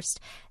divorced,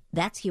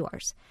 that's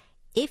yours.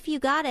 If you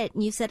got it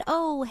and you said,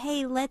 oh,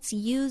 hey, let's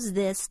use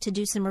this to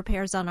do some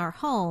repairs on our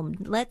home,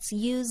 let's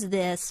use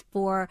this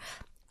for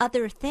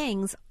other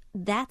things,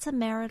 that's a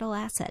marital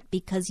asset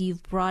because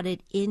you've brought it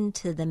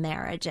into the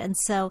marriage. And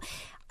so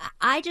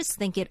I just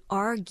think it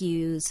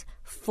argues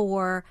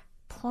for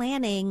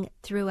planning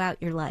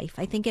throughout your life.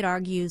 I think it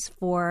argues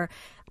for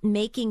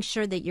making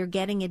sure that you're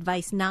getting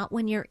advice not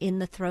when you're in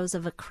the throes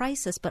of a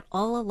crisis, but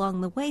all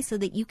along the way so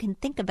that you can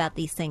think about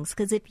these things.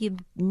 Because if you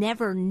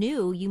never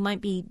knew, you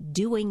might be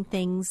doing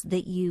things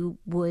that you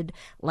would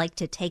like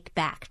to take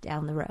back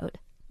down the road.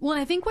 Well,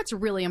 and I think what's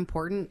really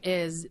important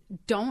is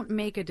don't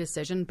make a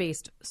decision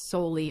based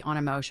solely on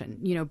emotion.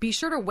 You know, be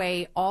sure to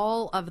weigh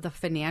all of the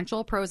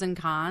financial pros and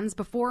cons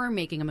before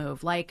making a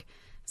move, like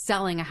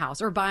selling a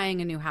house or buying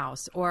a new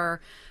house,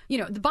 or, you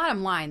know, the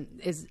bottom line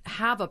is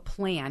have a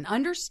plan.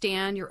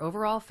 Understand your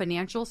overall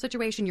financial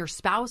situation, your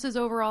spouse's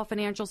overall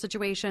financial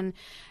situation,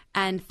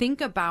 and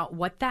think about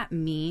what that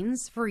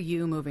means for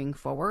you moving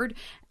forward.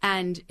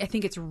 And I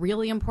think it's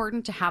really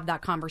important to have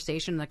that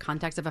conversation in the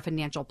context of a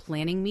financial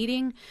planning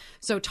meeting.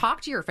 So talk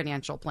to your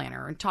financial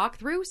planner and talk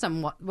through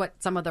what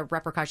some of the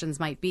repercussions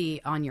might be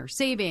on your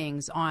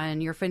savings,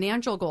 on your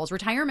financial goals,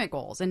 retirement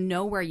goals, and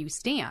know where you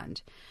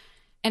stand.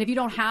 And if you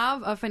don't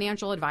have a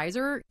financial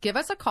advisor, give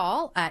us a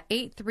call at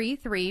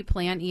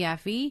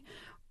 833-PLAN-EFE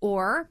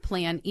or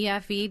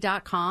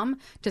planefe.com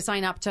to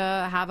sign up to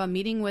have a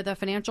meeting with a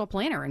financial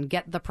planner and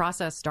get the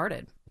process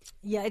started.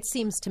 Yeah, it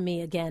seems to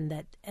me, again,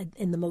 that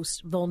in the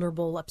most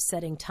vulnerable,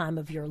 upsetting time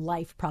of your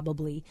life,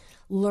 probably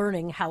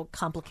learning how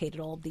complicated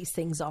all of these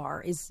things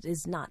are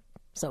is not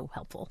so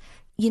helpful.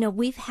 You know,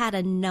 we've had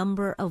a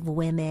number of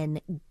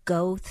women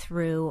go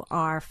through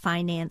our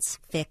Finance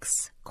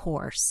Fix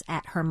course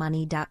at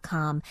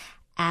hermoney.com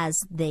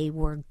as they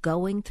were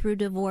going through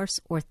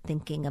divorce or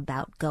thinking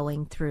about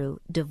going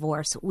through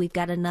divorce. We've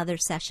got another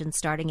session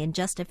starting in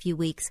just a few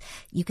weeks.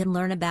 You can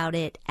learn about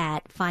it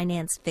at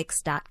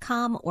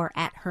financefix.com or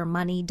at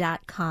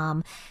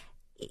hermoney.com.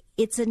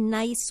 It's a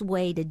nice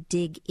way to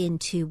dig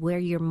into where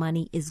your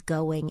money is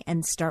going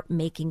and start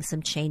making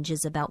some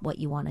changes about what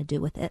you want to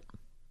do with it.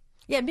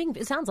 Yeah,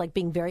 it sounds like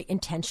being very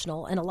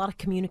intentional and a lot of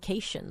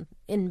communication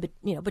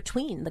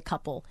between the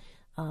couple,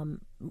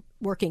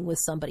 working with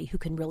somebody who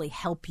can really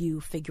help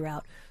you figure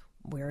out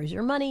where is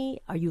your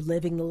money? Are you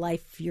living the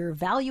life you're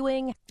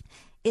valuing?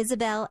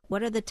 Isabel,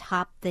 what are the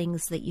top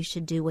things that you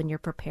should do when you're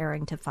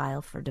preparing to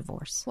file for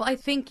divorce? Well, I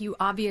think you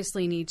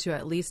obviously need to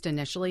at least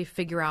initially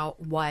figure out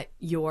what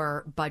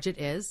your budget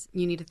is.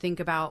 You need to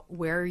think about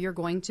where you're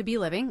going to be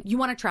living. You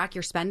want to track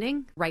your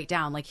spending, write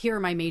down, like, here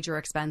are my major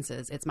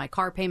expenses. It's my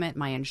car payment,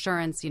 my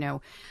insurance,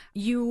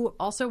 You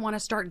also want to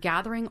start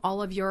gathering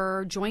all of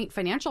your joint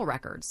financial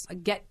records.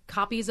 Get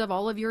copies of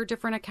all of your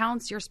different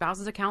accounts, your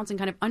spouse's accounts, and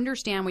kind of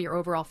understand what your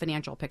overall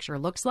financial picture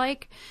looks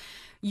like.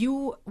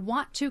 You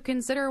want to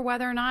consider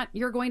whether or not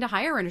you're going to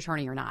hire an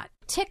attorney or not.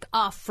 Tick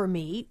off for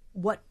me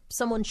what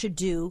someone should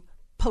do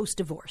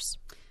post-divorce.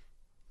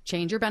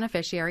 Change your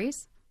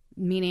beneficiaries,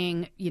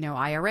 meaning,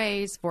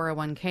 IRAs,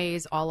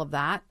 401ks, all of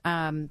that.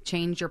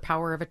 Change your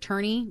power of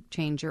attorney,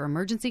 change your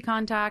emergency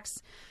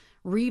contacts,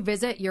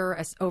 revisit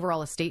your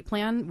overall estate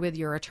plan with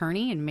your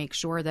attorney and make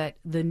sure that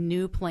the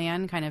new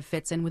plan kind of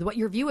fits in with what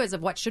your view is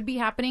of what should be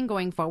happening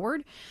going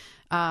forward.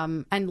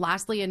 And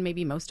lastly, and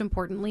maybe most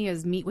importantly,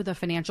 is meet with a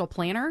financial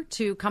planner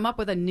to come up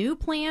with a new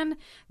plan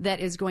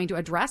that is going to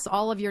address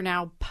all of your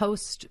now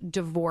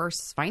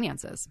post-divorce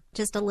finances.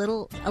 Just a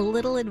little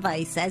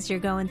advice as you're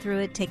going through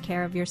it. Take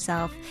care of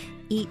yourself,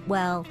 eat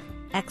well,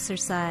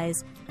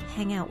 exercise,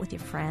 hang out with your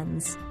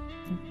friends,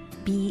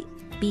 be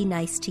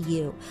nice to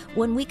you.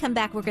 When we come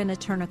back, we're going to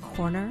turn a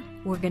corner.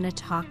 We're going to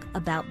talk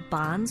about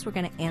bonds. We're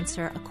going to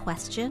answer a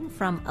question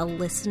from a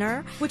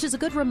listener. Which is a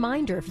good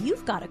reminder, if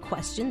you've got a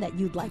question that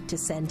you'd like to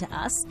send to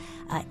us,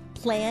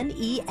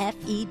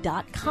 planefe.com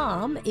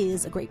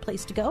is a great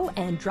place to go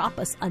and drop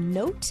us a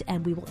note,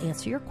 and we will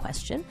answer your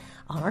question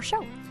on our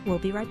show. We'll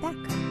be right back.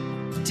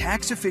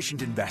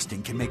 Tax-efficient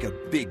investing can make a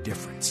big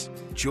difference.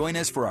 Join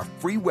us for our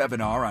free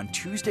webinar on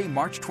Tuesday,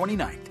 March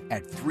 29th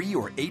at 3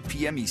 or 8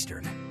 p.m.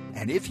 Eastern.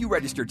 And if you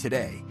register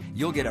today,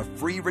 you'll get a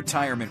free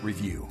retirement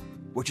review,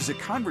 which is a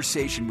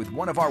conversation with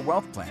one of our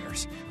wealth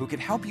planners who can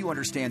help you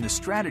understand the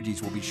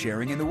strategies we'll be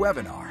sharing in the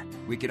webinar.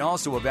 We can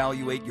also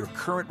evaluate your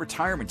current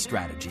retirement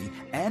strategy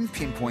and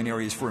pinpoint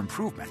areas for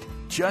improvement.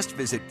 Just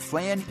visit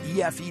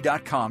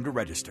planefe.com to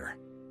register.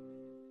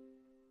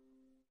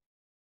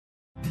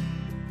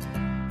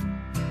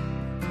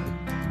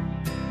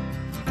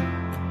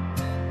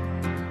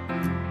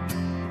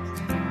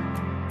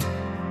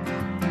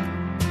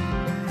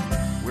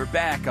 We're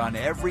back on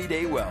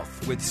Everyday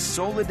Wealth with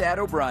Soledad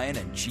O'Brien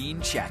and Jean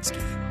Chatzky.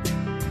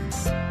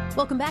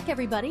 Welcome back,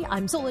 everybody.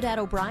 I'm Soledad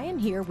O'Brien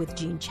here with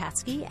Jean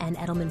Chatzky and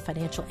Edelman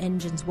Financial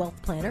Engine's wealth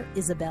planner,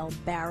 Isabel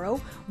Barrow.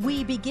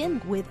 We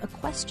begin with a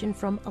question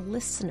from a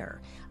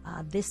listener.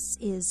 This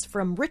is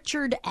from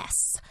Richard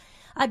S.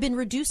 I've been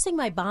reducing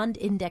my bond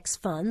index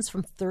funds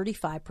from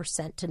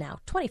 35% to now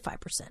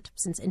 25%.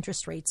 Since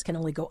interest rates can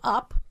only go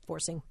up,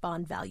 forcing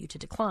bond value to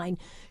decline,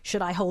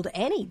 should I hold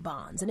any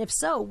bonds? And if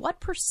so, what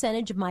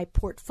percentage of my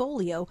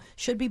portfolio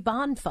should be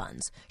bond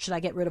funds? Should I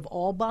get rid of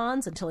all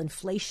bonds until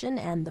inflation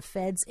and the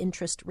Fed's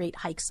interest rate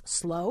hikes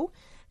slow?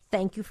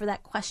 Thank you for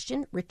that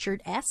question,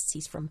 Richard S.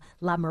 He's from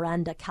La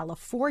Miranda,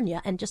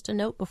 California. And just a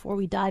note before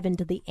we dive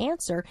into the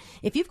answer,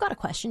 if you've got a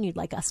question you'd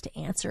like us to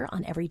answer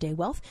on Everyday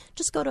Wealth,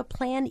 just go to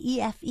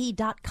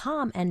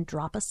planefe.com and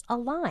drop us a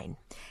line.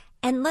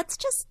 And let's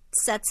just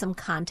set some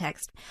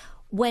context.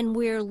 When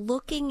we're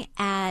looking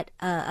at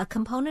a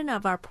component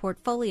of our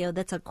portfolio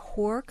that's a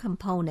core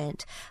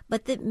component,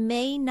 but that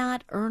may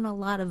not earn a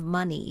lot of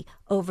money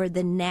over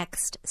the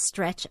next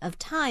stretch of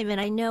time. And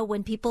I know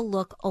when people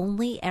look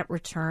only at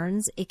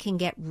returns, it can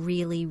get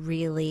really,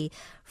 really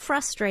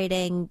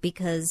frustrating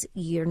because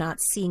you're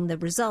not seeing the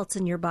results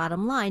in your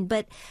bottom line.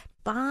 But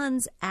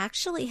bonds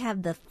actually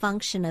have the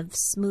function of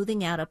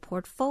smoothing out a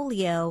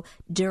portfolio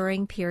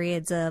during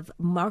periods of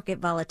market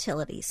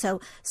volatility.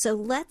 So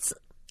let's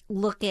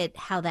look at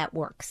how that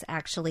works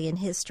actually in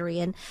history.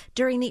 And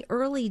during the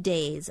early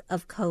days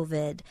of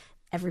COVID,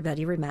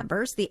 everybody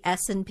remembers the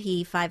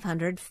S&P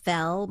 500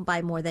 fell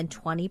by more than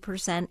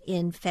 20%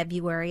 in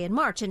February and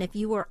March. And if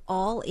you were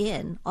all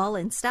in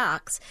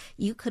stocks,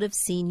 you could have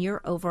seen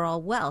your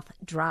overall wealth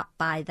drop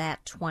by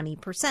that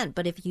 20%.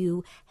 But if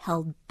you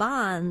held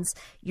bonds,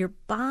 your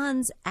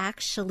bonds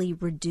actually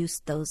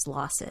reduced those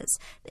losses.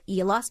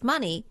 You lost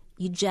money,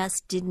 you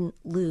just didn't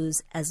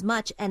lose as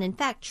much. And in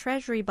fact,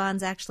 Treasury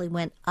bonds actually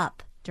went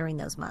up during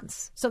those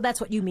months. So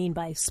that's what you mean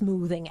by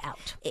smoothing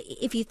out.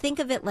 If you think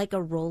of it like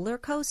a roller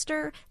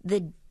coaster,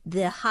 the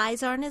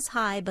highs aren't as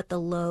high, but the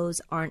lows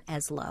aren't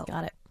as low.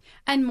 Got it.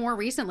 And more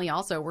recently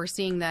also, we're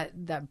seeing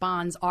that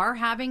bonds are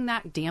having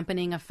that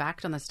dampening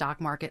effect on the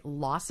stock market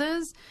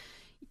losses.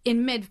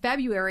 In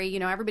mid-February,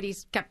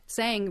 everybody's kept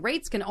saying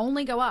rates can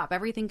only go up.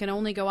 Everything can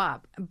only go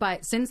up.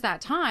 But since that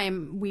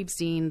time, we've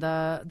seen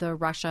the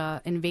Russia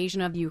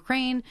invasion of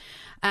Ukraine,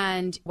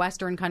 and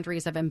Western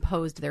countries have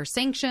imposed their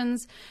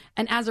sanctions.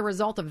 And as a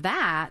result of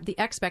that, the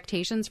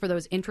expectations for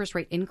those interest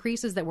rate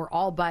increases that were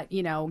all but,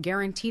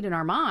 guaranteed in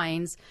our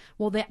minds,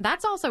 well,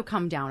 that's also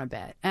come down a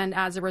bit. And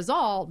as a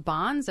result,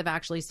 bonds have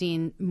actually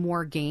seen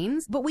more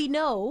gains. But we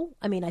know,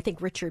 I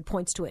think Richard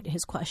points to it in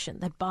his question,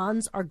 that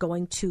bonds are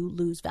going to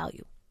lose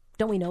value.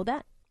 Don't we know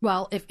that?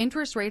 Well, if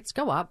interest rates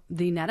go up,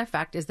 the net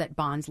effect is that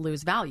bonds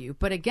lose value.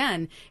 But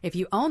again, if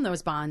you own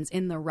those bonds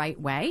in the right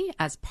way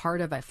as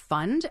part of a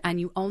fund and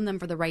you own them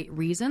for the right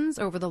reasons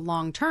over the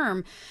long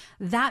term,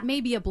 that may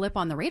be a blip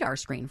on the radar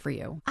screen for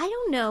you. I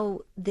don't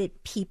know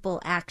that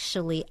people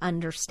actually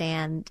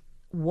understand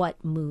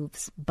what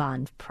moves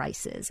bond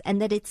prices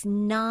and that it's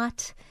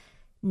not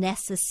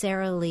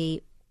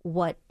necessarily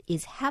what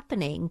is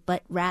happening,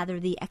 but rather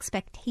the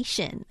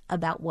expectation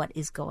about what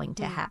is going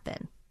to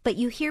happen. But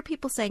you hear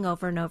people saying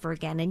over and over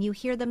again, and you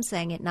hear them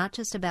saying it not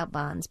just about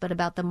bonds, but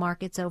about the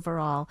markets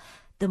overall.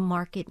 The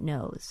market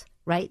knows,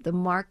 right? The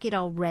market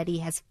already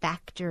has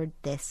factored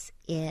this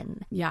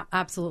in. Yeah,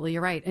 absolutely.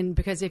 You're right. And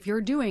because if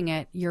you're doing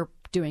it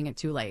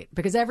too late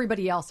because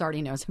everybody else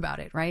already knows about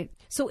it, right?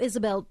 So,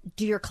 Isabel,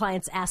 do your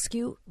clients ask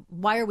you,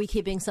 why are we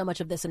keeping so much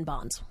of this in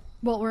bonds?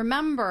 Well,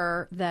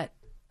 remember that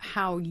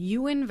how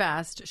you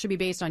invest should be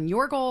based on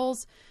your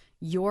goals,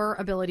 your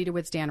ability to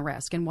withstand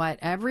risk, and what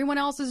everyone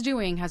else is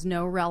doing has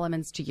no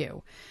relevance to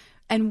you.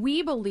 And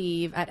we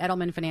believe at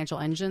Edelman Financial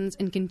Engines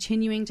in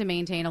continuing to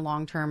maintain a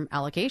long-term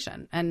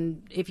allocation.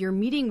 And if you're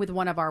meeting with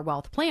one of our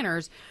wealth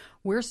planners,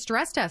 we're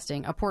stress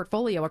testing a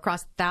portfolio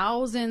across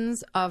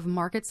thousands of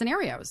market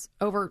scenarios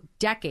over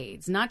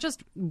decades, not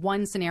just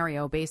one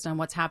scenario based on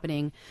what's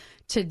happening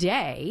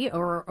today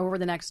or over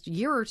the next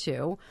year or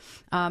two.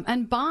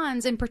 And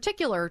bonds, in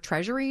particular,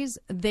 treasuries,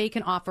 they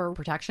can offer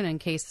protection in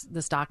case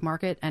the stock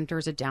market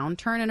enters a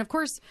downturn. And of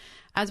course,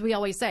 as we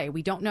always say,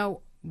 we don't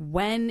know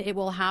when it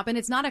will happen.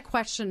 It's not a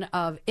question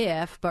of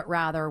if, but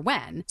rather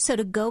when. So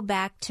to go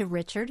back to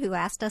Richard, who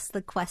asked us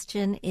the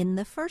question in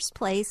the first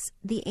place,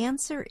 the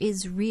answer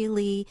is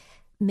really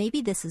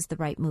maybe this is the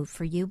right move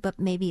for you, but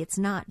maybe it's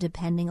not,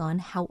 depending on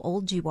how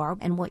old you are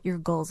and what your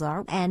goals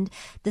are and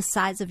the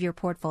size of your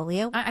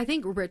portfolio. I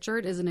think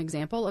Richard is an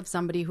example of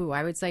somebody who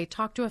I would say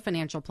talk to a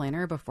financial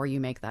planner before you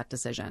make that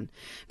decision.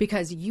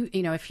 Because you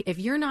know, if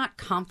you're not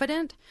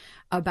confident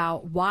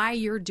about why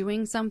you're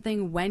doing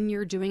something, when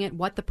you're doing it,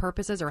 what the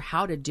purpose is, or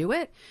how to do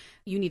it,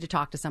 you need to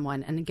talk to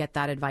someone and get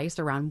that advice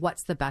around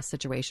what's the best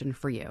situation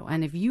for you.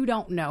 And if you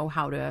don't know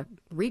how to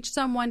reach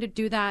someone to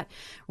do that,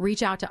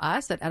 reach out to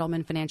us at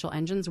Edelman Financial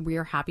Engines.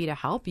 We're happy to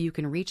help. You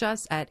can reach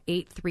us at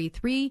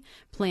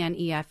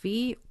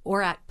 833-PLAN-EFE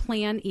or at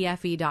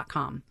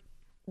planefe.com.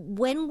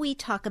 When we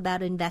talk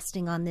about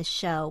investing on this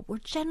show, we're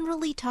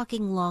generally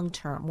talking long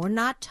term. We're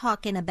not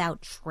talking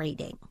about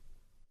trading.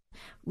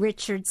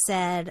 Richard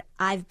said,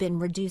 I've been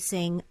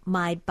reducing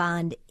my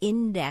bond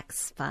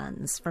index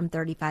funds from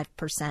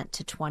 35%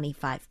 to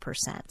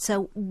 25%.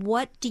 So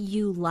what do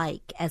you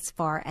like as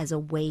far as a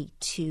way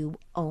to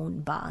own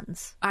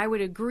bonds? I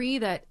would agree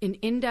that an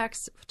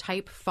index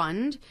type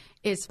fund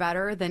is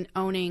better than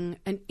owning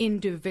an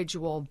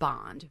individual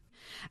bond.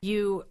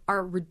 You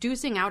are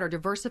reducing out or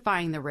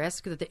diversifying the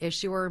risk that the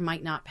issuer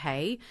might not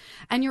pay.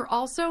 And you're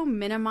also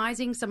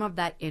minimizing some of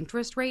that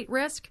interest rate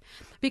risk,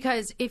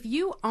 because if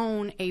you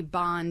own a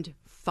bond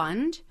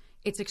fund,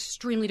 it's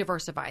extremely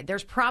diversified.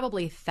 There's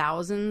probably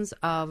thousands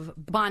of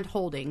bond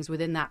holdings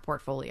within that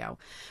portfolio.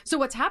 So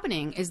what's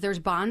happening is there's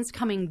bonds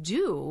coming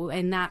due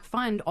in that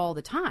fund all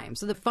the time.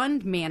 So the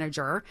fund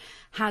manager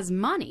has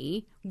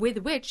money with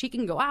which he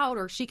can go out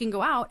or she can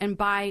go out and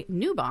buy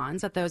new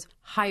bonds at those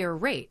higher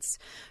rates.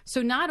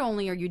 So not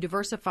only are you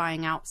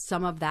diversifying out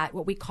some of that,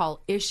 what we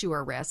call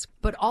issuer risk,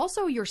 but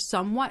also you're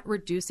somewhat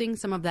reducing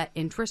some of that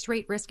interest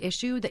rate risk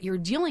issue that you're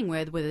dealing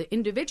with an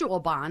individual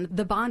bond.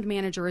 The bond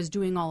manager is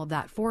doing all of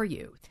that for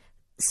you.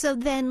 So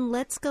then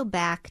let's go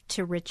back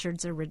to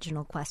Richard's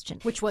original question,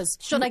 which was,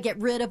 should I get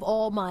rid of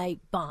all my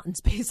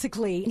bonds,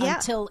 basically,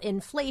 until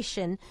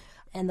inflation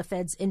and the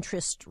Fed's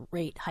interest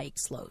rate hike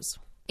slows?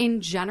 In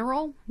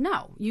general,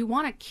 no. You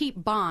want to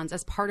keep bonds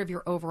as part of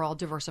your overall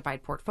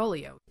diversified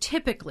portfolio.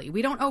 Typically,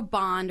 we don't own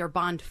bond or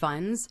bond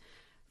funds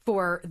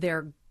for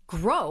their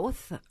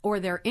growth or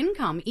their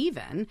income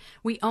even.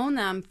 We own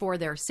them for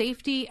their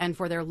safety and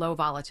for their low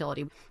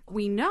volatility.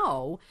 We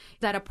know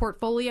that a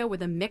portfolio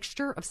with a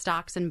mixture of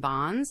stocks and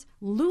bonds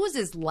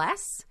loses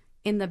less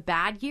in the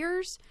bad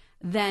years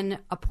than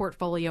a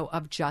portfolio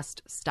of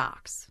just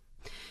stocks.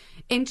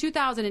 In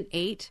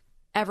 2008,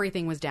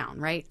 everything was down,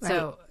 right?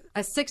 So a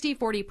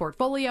 60-40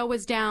 portfolio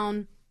was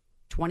down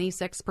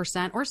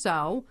 26% or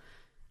so,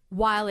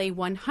 while a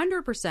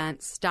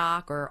 100%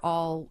 stock or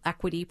all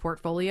equity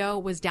portfolio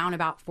was down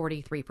about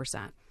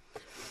 43%.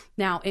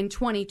 Now, in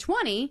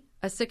 2020,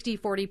 a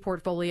 60-40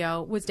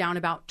 portfolio was down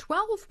about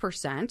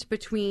 12%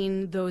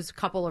 between those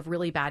couple of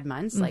really bad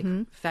months, like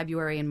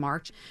February and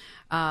March,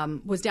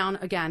 was down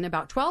again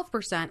about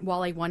 12%,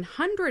 while a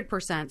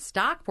 100%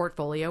 stock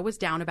portfolio was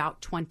down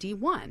about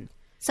 21%.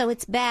 So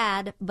it's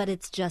bad, but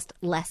it's just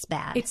less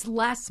bad. It's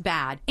less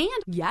bad. And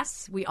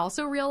yes, we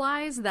also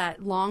realize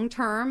that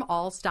long-term,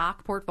 all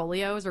stock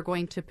portfolios are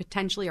going to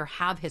potentially or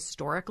have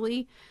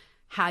historically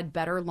had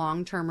better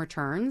long-term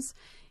returns.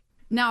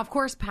 Now, of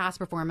course, past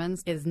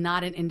performance is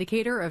not an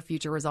indicator of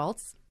future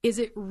results. Is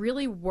it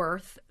really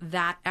worth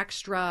that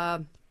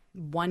extra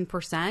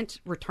 1%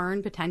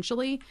 return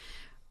potentially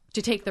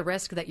to take the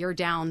risk that you're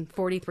down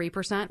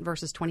 43%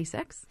 versus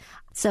 26?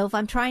 So if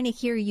I'm trying to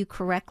hear you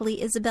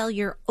correctly, Isabel,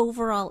 your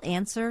overall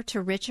answer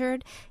to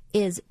Richard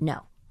is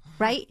no.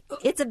 Right?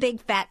 It's a big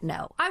fat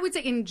no. I would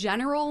say in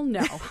general,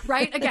 no.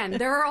 Right? Again,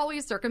 there are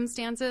always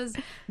circumstances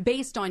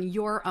based on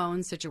your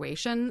own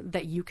situation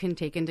that you can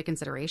take into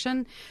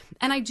consideration.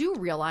 And I do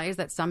realize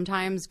that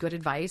sometimes good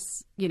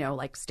advice,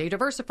 like stay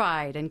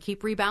diversified and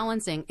keep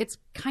rebalancing, it's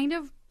kind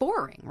of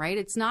boring, right?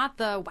 It's not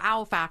the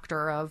wow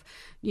factor of,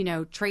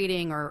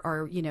 trading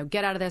or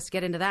get out of this,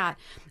 get into that.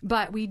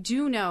 But we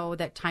do know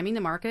that timing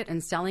the market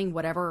and selling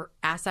whatever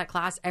asset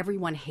class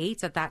everyone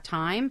hates at that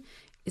time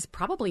is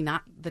probably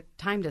not the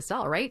time to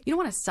sell, right? You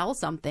don't want to sell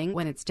something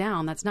when it's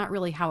down. That's not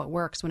really how it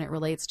works when it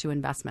relates to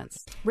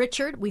investments.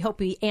 Richard, we hope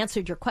we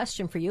answered your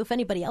question for you. If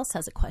anybody else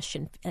has a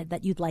question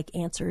that you'd like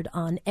answered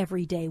on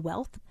Everyday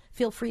Wealth,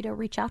 feel free to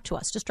reach out to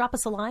us. Just drop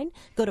us a line.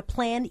 Go to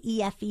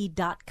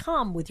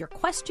planefe.com with your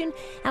question,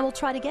 and we'll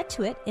try to get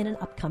to it in an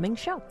upcoming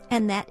show.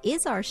 And that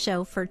is our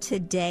show for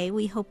today.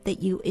 We hope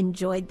that you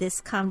enjoyed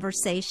this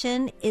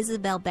conversation.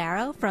 Isabel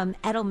Barrow from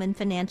Edelman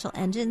Financial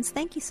Engines,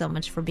 thank you so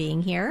much for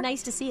being here.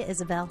 Nice to see you,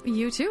 Isabel.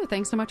 You too.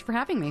 Thanks so much for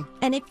having me.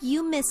 And if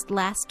you missed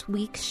last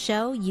week's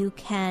show, you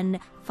can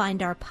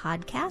find our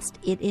podcast.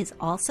 It is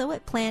also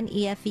at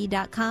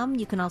planefe.com.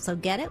 You can also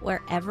get it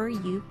wherever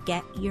you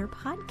get your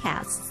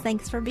podcasts.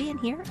 Thanks for being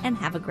here and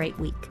have a great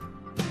week.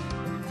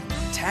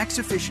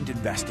 Tax-efficient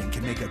investing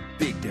can make a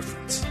big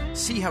difference.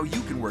 See how you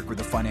can work with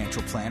a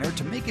financial planner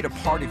to make it a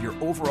part of your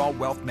overall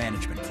wealth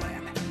management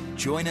plan.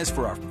 Join us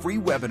for our free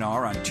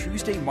webinar on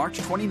Tuesday, March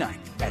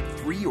 29th at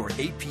 3 or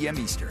 8 p.m.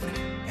 Eastern.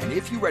 And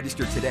if you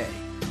register today,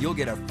 you'll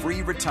get a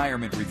free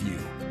retirement review,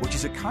 which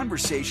is a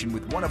conversation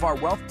with one of our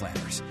wealth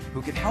planners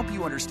who can help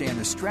you understand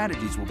the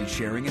strategies we'll be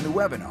sharing in the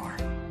webinar.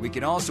 We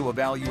can also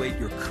evaluate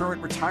your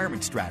current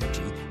retirement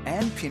strategy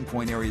and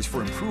pinpoint areas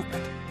for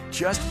improvement.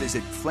 Just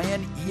visit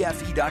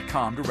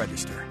planefe.com to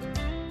register.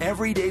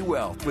 Everyday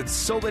Wealth with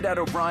Soledad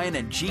O'Brien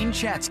and Gene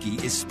Chatsky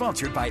is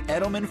sponsored by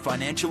Edelman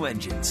Financial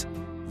Engines.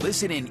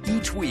 Listen in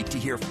each week to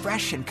hear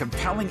fresh and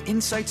compelling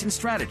insights and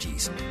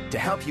strategies to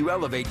help you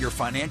elevate your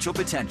financial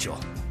potential.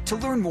 To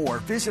learn more,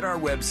 visit our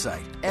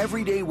website,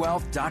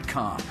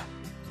 everydaywealth.com.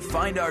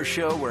 Find our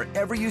show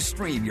wherever you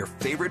stream your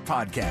favorite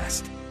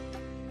podcast.